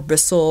have more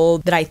bristle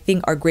that I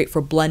think are great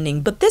for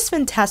blending, but this is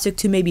fantastic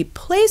to maybe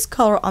place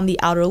color on the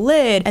outer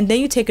lid, and then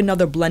you take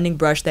another blending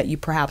brush that you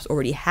perhaps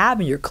already have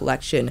in your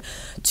collection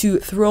to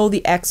throw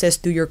the excess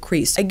through your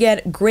crease. Again,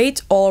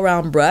 great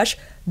all-around brush.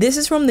 This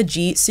is from the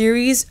G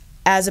series.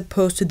 As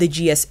opposed to the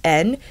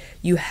GSN,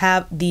 you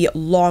have the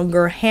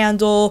longer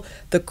handle,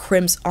 the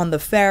crimps on the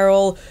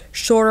ferrule,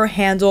 shorter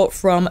handle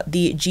from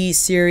the G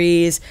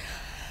series.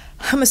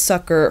 I'm a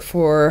sucker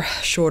for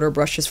shorter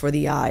brushes for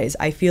the eyes.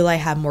 I feel I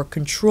have more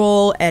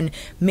control, and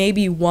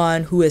maybe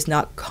one who is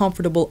not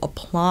comfortable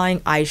applying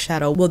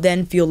eyeshadow will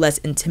then feel less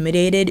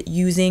intimidated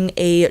using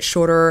a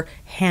shorter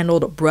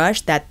handled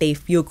brush, that they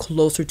feel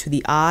closer to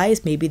the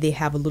eyes. Maybe they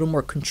have a little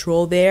more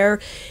control there.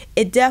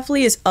 It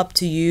definitely is up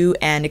to you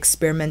and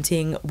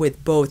experimenting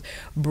with both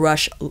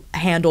brush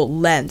handle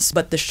lengths,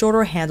 but the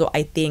shorter handle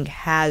I think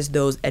has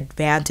those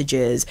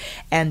advantages,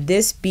 and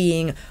this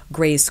being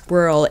Gray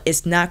Squirrel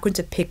is not going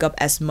to pick up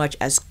as much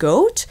as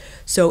Goat.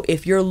 So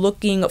if you're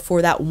looking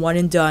for that one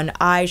and done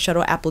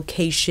eyeshadow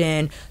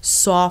application,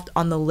 soft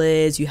on the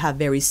lids, you have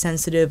very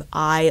sensitive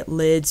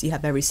eyelids, you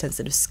have very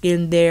sensitive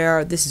skin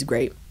there, this is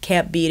great.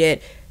 Can't beat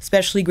it,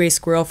 especially Gray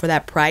Squirrel for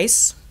that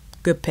price.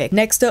 Good pick.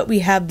 Next up, we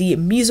have the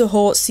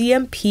Mizuho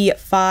CMP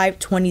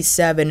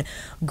 527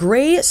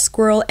 Gray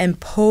Squirrel and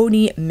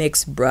Pony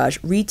Mix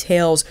Brush.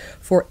 Retails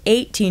for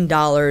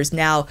 $18.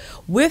 Now,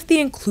 with the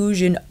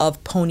inclusion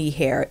of pony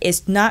hair,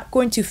 it's not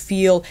going to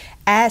feel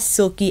as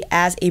silky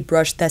as a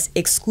brush that's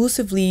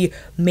exclusively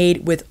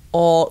made with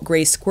all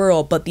Gray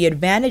Squirrel, but the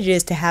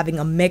advantages to having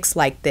a mix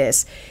like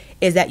this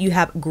is that you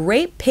have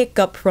great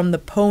pickup from the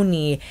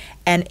pony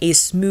and a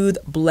smooth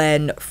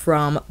blend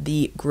from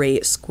the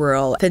Gray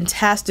Squirrel.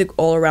 Fantastic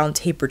all-around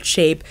tapered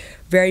shape,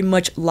 very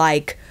much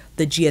like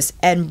the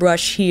GSN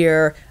brush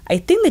here. I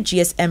think the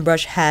GSN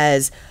brush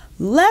has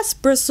less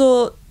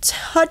bristle,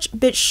 touch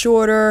bit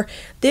shorter.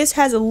 This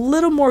has a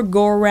little more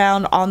go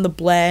around on the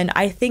blend.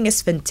 I think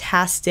it's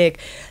fantastic.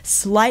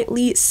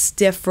 Slightly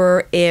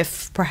stiffer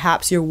if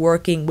perhaps you're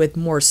working with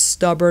more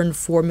stubborn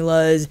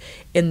formulas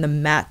in the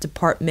matte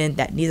department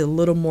that needs a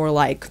little more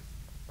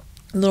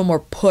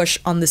push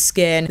on the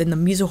skin. Then the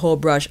Mizuho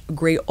brush, a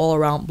great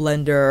all-around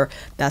blender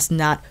that's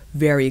not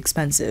very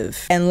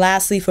expensive. And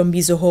lastly, from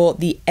Mizuho,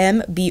 the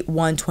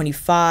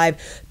MB125,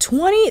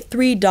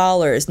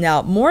 $23.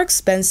 Now, more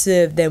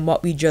expensive than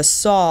what we just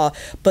saw,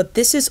 but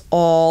this is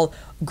all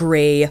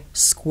Gray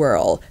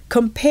Squirrel.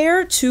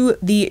 Compared to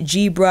the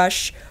G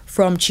brush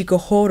from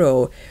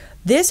Chikuhodo,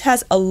 this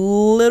has a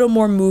little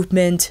more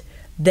movement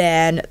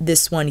than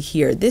this one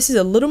here. This is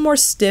a little more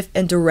stiff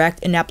and direct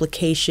in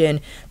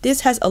application.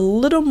 This has a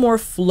little more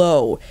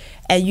flow,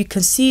 and you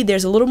can see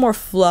there's a little more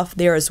fluff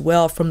there as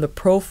well from the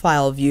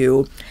profile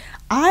view.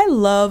 I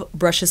love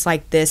brushes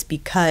like this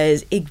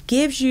because it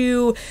gives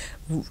you,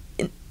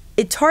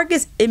 it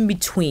targets in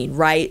between,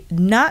 right?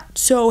 Not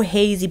so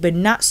hazy, but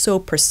not so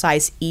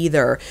precise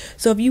either.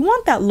 So if you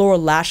want that lower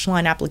lash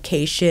line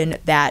application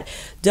that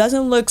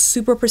doesn't look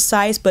super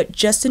precise, but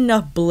just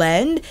enough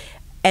blend,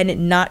 and it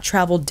not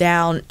travel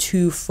down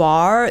too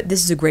far,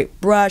 this is a great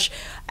brush.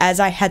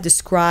 As I had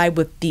described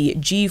with the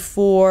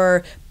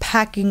G4,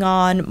 packing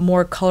on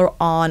more color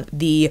on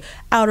the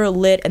outer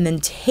lid and then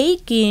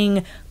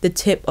taking the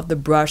tip of the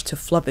brush to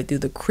fluff it through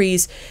the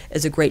crease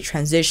is a great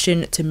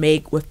transition to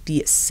make with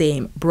the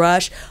same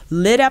brush.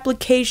 Lid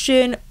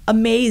application,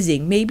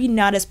 amazing. Maybe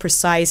not as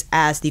precise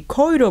as the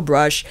Koyudo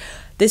brush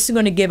This is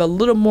going to give a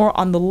little more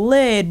on the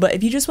lid, but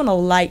if you just want a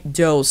light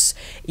dose,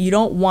 you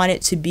don't want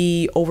it to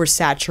be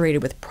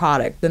oversaturated with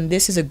product, then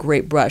this is a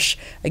great brush.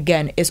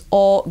 Again, it's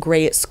all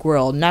gray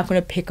squirrel, not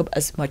going to pick up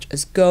as much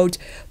as goat.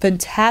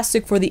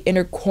 Fantastic for the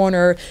inner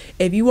corner.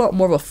 If you want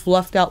more of a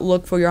fluffed out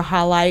look for your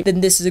highlight, then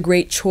this is a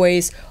great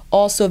choice.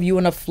 Also, if you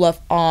want to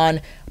fluff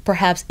on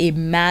perhaps a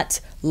matte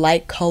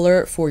light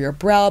color for your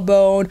brow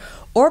bone,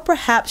 or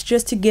perhaps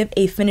just to give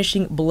a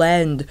finishing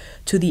blend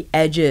to the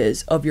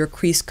edges of your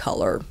crease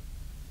color.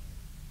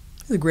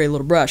 It's a great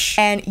little brush.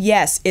 And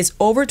yes, it's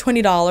over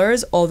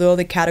 $20, although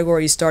the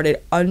category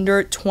started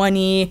under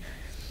 $20.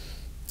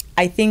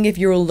 I think if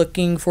you're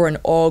looking for an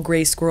all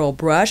gray squirrel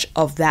brush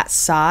of that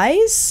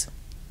size,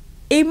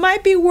 it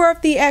might be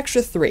worth the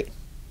extra $3.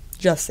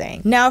 Just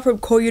saying. Now from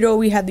Koyudo,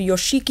 we have the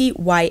Yoshiki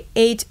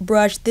Y8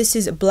 brush. This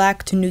is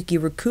black tanuki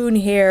raccoon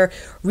hair,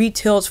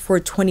 retails for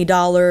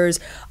 $20.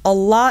 A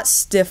lot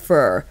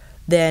stiffer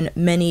than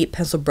many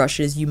pencil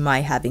brushes you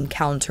might have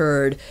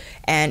encountered.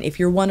 And if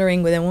you're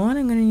wondering, well, then what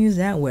am I going to use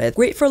that with?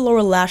 Great for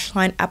lower lash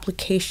line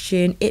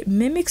application. It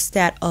mimics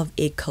that of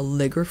a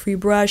calligraphy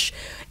brush.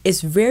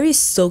 It's very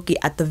silky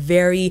at the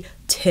very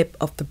tip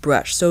of the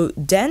brush. So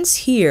dense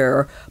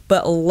here,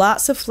 but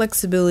lots of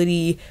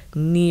flexibility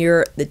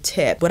near the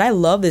tip. What I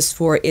love this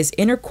for is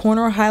inner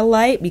corner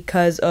highlight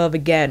because of,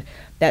 again,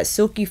 that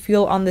silky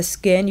feel on the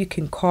skin. You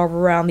can carve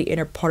around the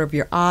inner part of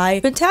your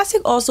eye.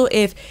 Fantastic also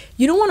if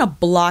you don't want to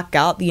block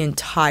out the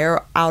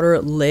entire outer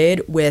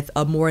lid with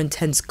a more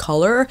intense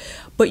color,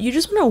 but you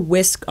just want to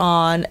whisk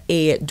on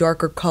a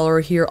darker color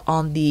here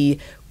on the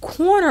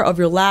corner of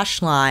your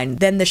lash line,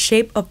 then the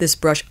shape of this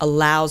brush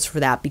allows for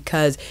that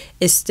because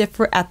it's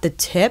stiffer at the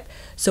tip,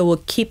 so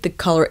we'll keep the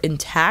color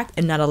intact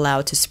and not allow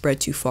it to spread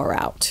too far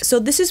out. So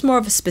this is more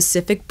of a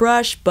specific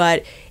brush,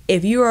 but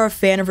if you are a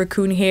fan of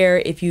raccoon hair,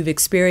 if you've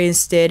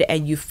experienced it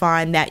and you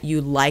find that you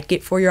like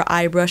it for your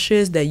eye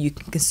brushes, then you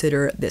can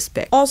consider this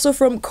pick. Also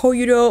from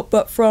Koyudo,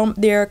 but from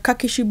their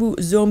Kakishibu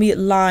Zomi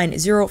line,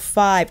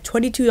 05,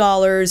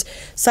 $22,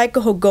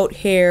 Saikoho goat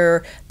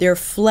hair, their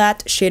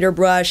flat shader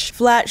brush.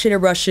 Flat shader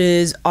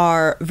brushes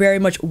are very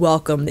much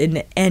welcomed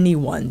in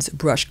anyone's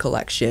brush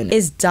collection.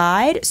 It's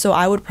dyed, so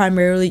I would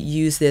primarily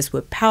use this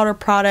with powder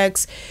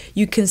products.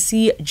 You can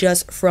see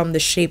just from the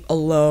shape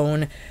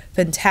alone,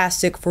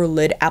 fantastic for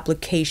lid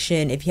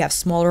application. If you have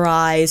smaller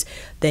eyes,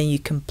 then you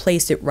can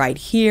place it right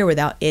here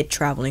without it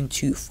traveling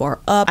too far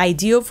up.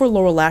 Ideal for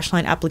lower lash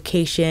line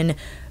application,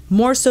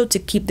 more so to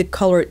keep the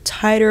color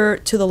tighter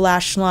to the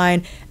lash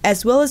line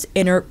as well as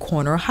inner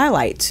corner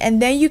highlight.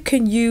 And then you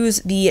can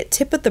use the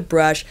tip of the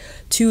brush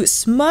to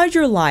smudge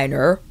your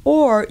liner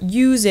or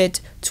use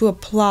it to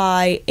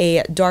apply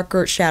a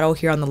darker shadow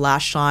here on the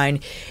lash line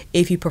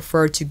if you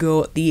prefer to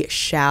go the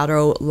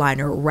shadow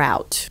liner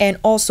route. And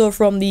also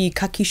from the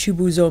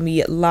Kakishibu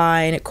Zomi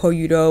line,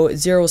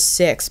 Koyudo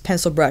 06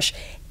 pencil brush,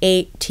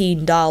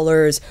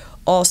 $18.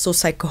 Also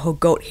Saikoho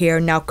goat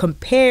hair. Now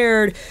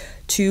compared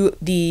to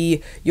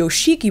the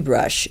Yoshiki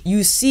brush,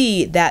 you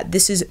see that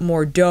this is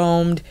more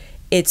domed,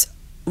 it's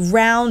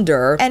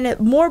rounder, and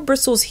more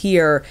bristles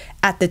here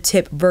at the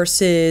tip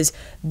versus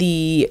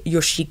the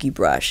Yoshiki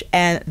brush,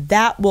 and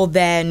that will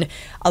then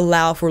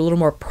allow for a little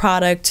more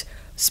product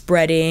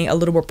spreading, a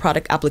little more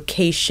product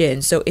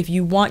application. So if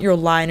you want your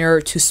liner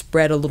to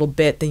spread a little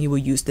bit, then you will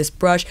use this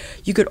brush.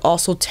 You could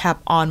also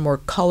tap on more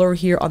color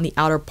here on the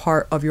outer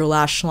part of your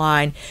lash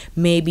line,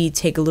 maybe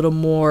take a little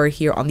more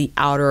here on the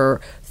outer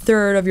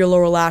third of your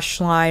lower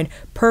lash line.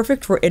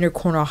 Perfect for inner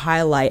corner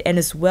highlight, and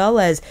as well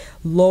as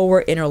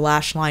lower inner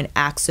lash line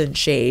accent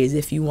shades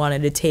if you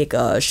wanted to take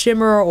a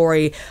shimmer or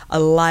a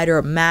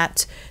lighter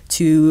matte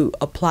to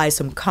apply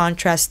some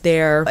contrast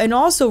there. And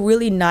also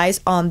really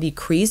nice on the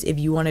crease if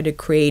you wanted to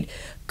create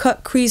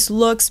cut crease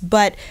looks,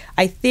 but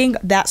I think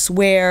that's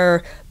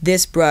where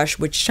this brush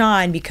would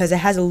shine because it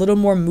has a little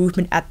more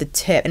movement at the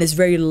tip and it's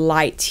very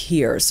light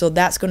here, so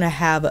that's going to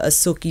have a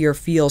silkier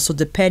feel. So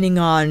depending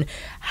on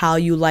how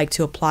you like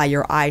to apply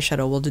your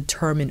eyeshadow will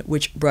determine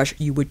which brush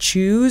you would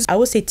choose. I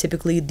would say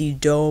typically the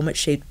dome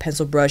shaped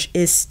pencil brush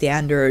is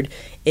standard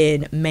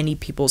in many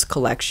people's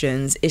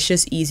collections. It's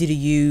just easy to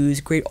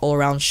use, great all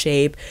around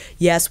shape.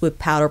 Yes, with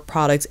powder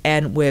products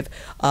and with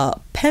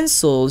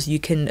pencils you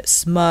can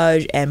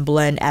smudge and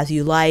blend as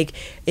you like.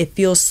 It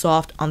feels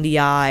soft on the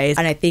eyes,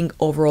 and I think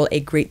overall a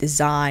great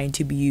design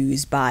to be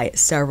used by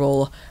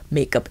several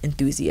makeup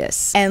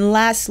enthusiasts. And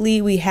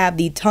lastly, we have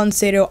the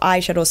Tonseido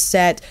eyeshadow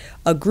set,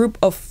 a group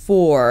of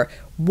 4.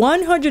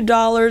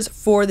 $100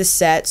 for the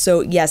set,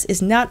 so yes,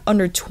 it's not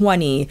under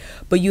 20,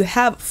 but you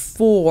have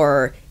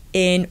 4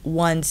 in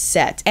one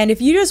set. And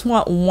if you just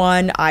want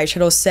one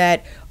eyeshadow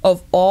set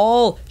of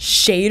all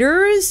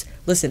shaders,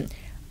 listen,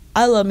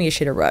 I love me a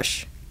shader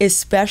brush,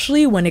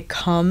 especially when it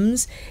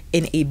comes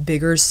in a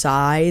bigger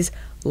size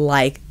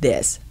like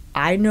this.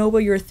 I know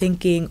what you're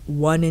thinking,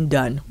 one and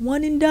done.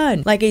 One and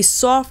done. Like a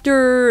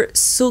softer,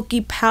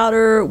 silky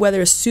powder,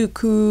 whether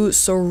Suku,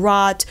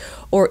 Sorat,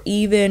 or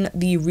even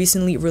the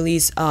recently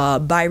released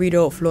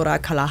Byredo Flora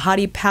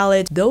Kalahari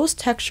palette. Those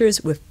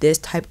textures with this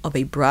type of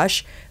a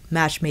brush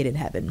match made in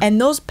heaven. And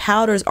those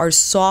powders are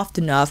soft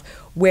enough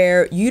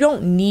where you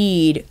don't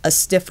need a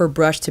stiffer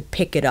brush to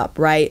pick it up,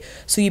 right?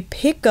 So you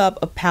pick up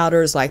a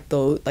powders like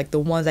the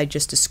ones I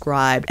just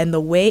described, and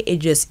the way it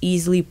just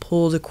easily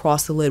pulls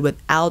across the lid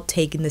without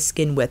taking the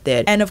skin with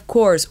it. And of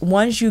course,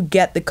 once you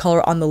get the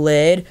color on the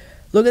lid,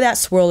 look at that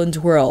swirl and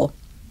twirl.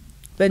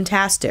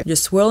 Fantastic.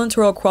 Just swirl and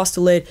twirl across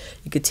the lid.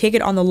 You could take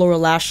it on the lower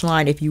lash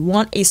line. If you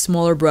want a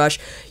smaller brush,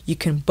 you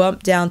can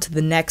bump down to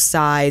the next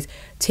size,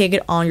 take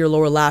it on your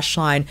lower lash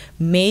line,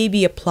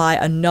 maybe apply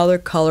another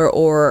color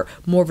or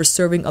more of a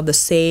serving of the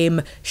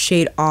same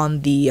shade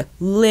on the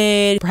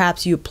lid.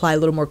 Perhaps you apply a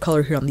little more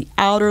color here on the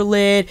outer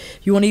lid. If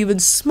you want an even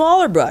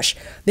smaller brush,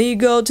 then you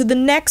go to the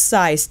next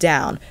size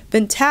down.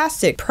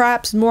 Fantastic.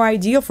 Perhaps more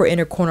ideal for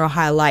inner corner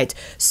highlight,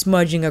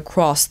 smudging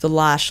across the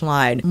lash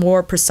line,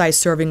 more precise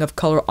serving of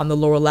color on the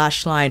lower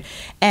lash line,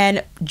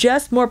 and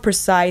just more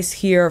precise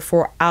here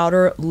for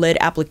outer lid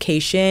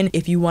application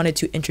if you wanted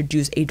to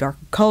introduce a darker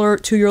color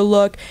to your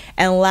look.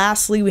 And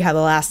lastly, we have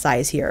the last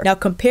size here. Now,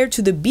 compared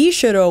to the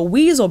Bisyodo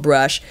Weasel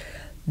brush,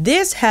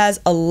 this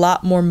has a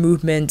lot more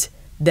movement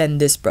than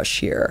this brush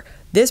here.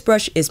 This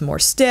brush is more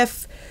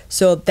stiff,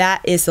 so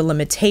that is the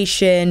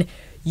limitation.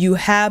 You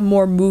have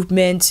more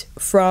movement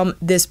from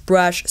this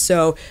brush,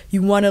 so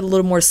you want a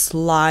little more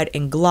slide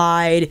and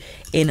glide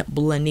in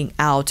blending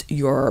out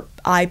your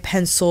eye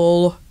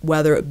pencil,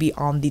 whether it be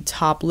on the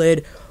top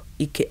lid.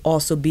 It could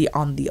also be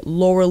on the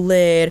lower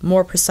lid.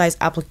 More precise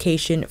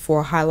application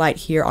for highlight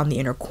here on the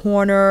inner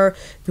corner.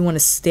 If you want to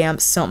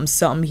stamp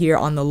something here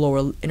on the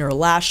lower inner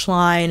lash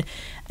line.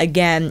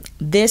 Again,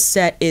 this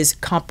set is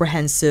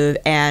comprehensive,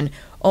 and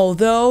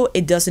although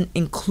it doesn't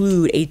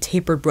include a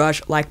tapered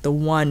brush like the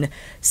one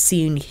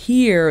seen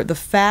here, the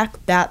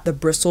fact that the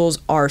bristles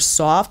are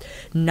soft,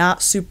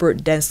 not super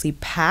densely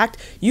packed,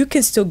 you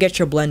can still get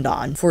your blend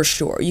on for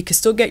sure. You can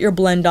still get your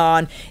blend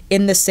on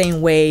in the same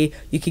way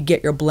you could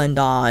get your blend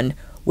on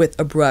with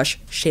a brush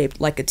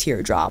shaped like a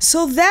teardrop.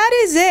 So that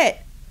is it.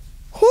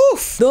 Whew.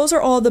 Those are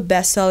all the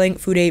best-selling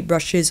Fude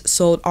brushes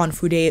sold on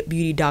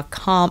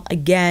FudeBeauty.com.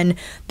 Again,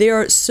 there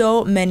are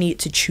so many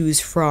to choose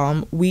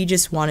from. We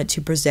just wanted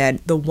to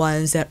present the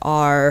ones that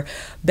are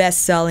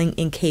best-selling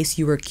in case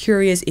you were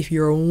curious. If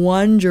you're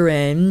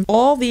wondering,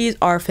 all these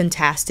are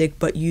fantastic,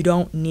 but you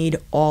don't need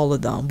all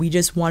of them. We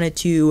just wanted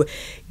to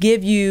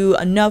give you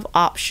enough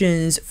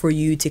options for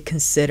you to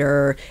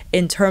consider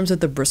in terms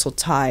of the bristle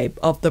type,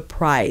 of the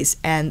price,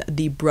 and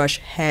the brush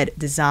head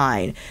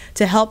design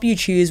to help you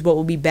choose what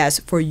will be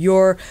best for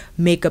your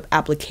makeup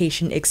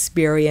application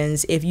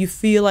experience. If you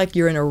feel like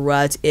you're in a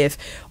rut, if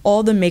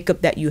all the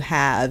makeup that you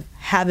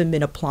haven't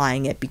been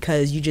applying it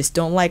because you just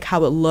don't like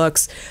how it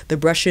looks, the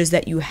brushes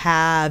that you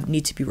have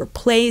need to be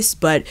replaced,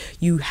 but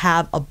you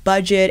have a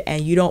budget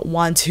and you don't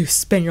want to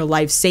spend your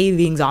life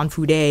savings on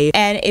Fude,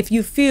 and if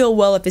you feel,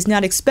 well, if it's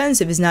not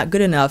expensive, it's not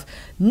good enough.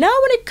 Now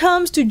when it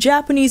comes to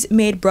Japanese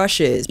made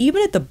brushes,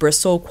 even if the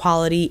bristle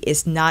quality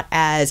is not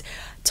as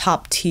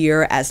top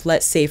tier as,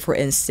 let's say, for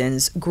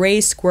instance,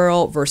 gray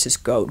squirrel versus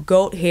goat.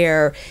 Goat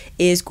hair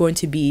is going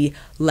to be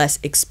less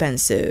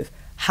expensive.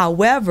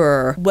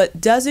 However, what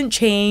doesn't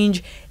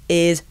change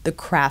is the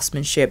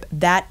craftsmanship.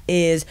 That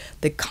is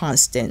the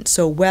constant.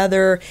 So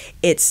whether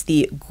it's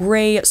the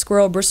gray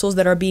squirrel bristles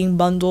that are being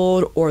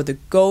bundled or the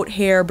goat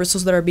hair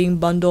bristles that are being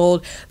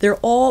bundled, they're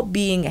all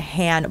being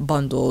hand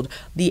bundled.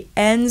 The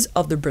ends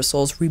of the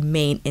bristles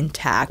remain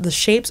intact. The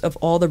shapes of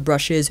all the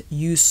brushes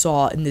you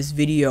saw in this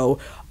video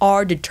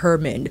are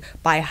determined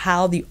by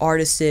how the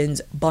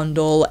artisans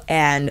bundle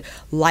and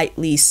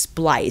lightly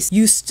splice.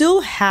 You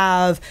still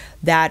have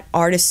that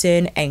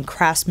artisan and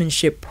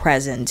craftsmanship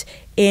present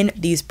in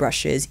these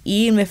brushes,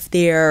 even if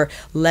they're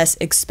less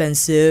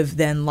expensive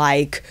than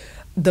like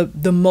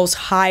the most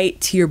high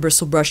tier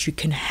bristle brush you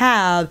can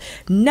have,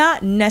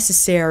 not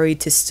necessary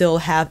to still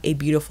have a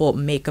beautiful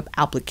makeup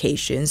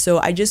application. So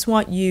I just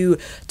want you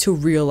to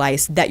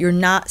realize that you're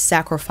not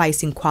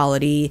sacrificing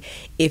quality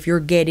if you're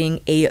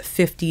getting a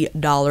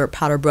 $50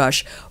 powder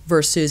brush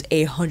versus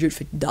a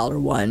 $150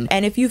 one.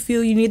 And if you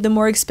feel you need the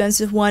more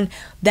expensive one,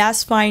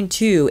 that's fine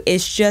too.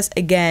 It's just,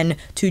 again,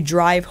 to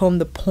drive home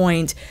the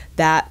point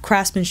that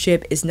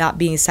craftsmanship is not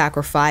being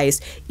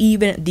sacrificed.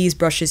 Even these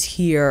brushes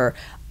here,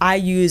 I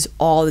use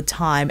all the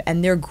time,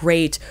 and they're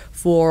great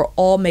for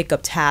all makeup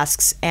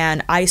tasks,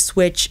 and I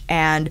switch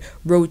and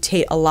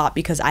rotate a lot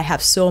because I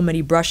have so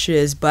many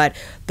brushes. But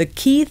the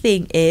key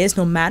thing is,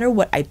 no matter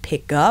what I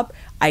pick up,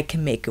 I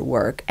can make it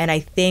work. And I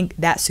think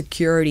that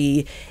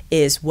security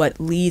is what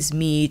leads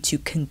me to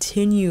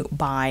continue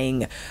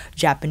buying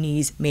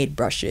Japanese made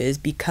brushes,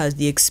 because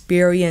the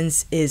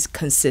experience is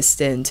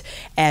consistent.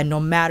 And no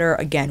matter,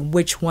 again,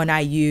 which one I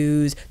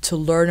use, to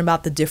learn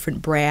about the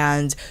different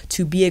brands,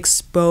 to be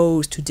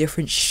exposed to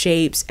different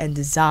shapes and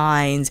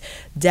designs,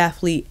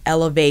 definitely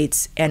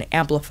elevates and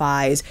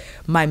amplifies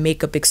my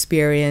makeup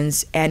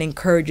experience and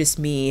encourages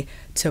me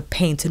to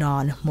paint it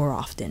on more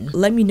often.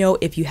 Let me know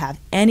if you have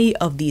any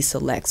of these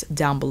selections selects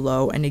down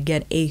below. And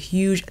again, a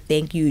huge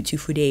thank you to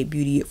Fude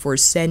Beauty for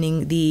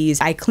sending these.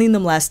 I cleaned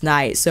them last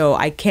night, so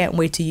I can't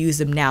wait to use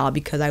them now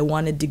because I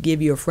wanted to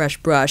give you a fresh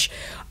brush,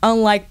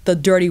 unlike the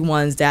dirty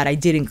ones that I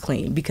didn't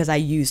clean because I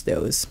used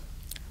those.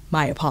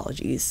 My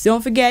apologies.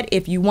 Don't forget,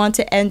 if you want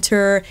to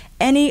enter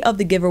any of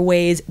the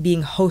giveaways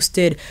being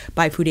hosted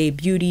by Fude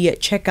Beauty,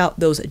 check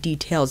out those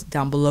details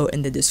down below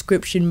in the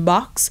description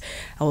box.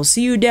 I will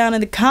see you down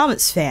in the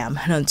comments, fam.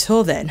 And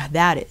until then,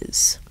 that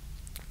is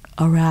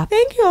a wrap.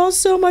 Thank you all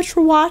so much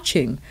for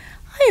watching.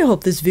 I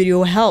hope this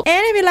video helped.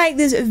 And if you like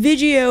this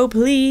video,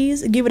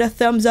 please give it a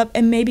thumbs up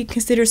and maybe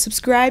consider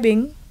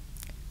subscribing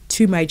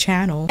to my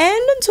channel.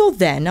 And until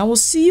then, I will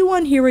see you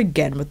on here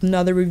again with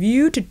another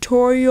review,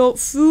 tutorial,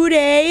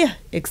 Fude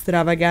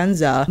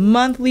extravaganza,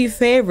 monthly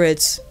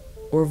favorites,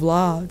 or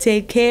vlog.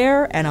 Take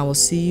care, and I will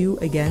see you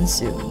again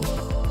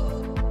soon.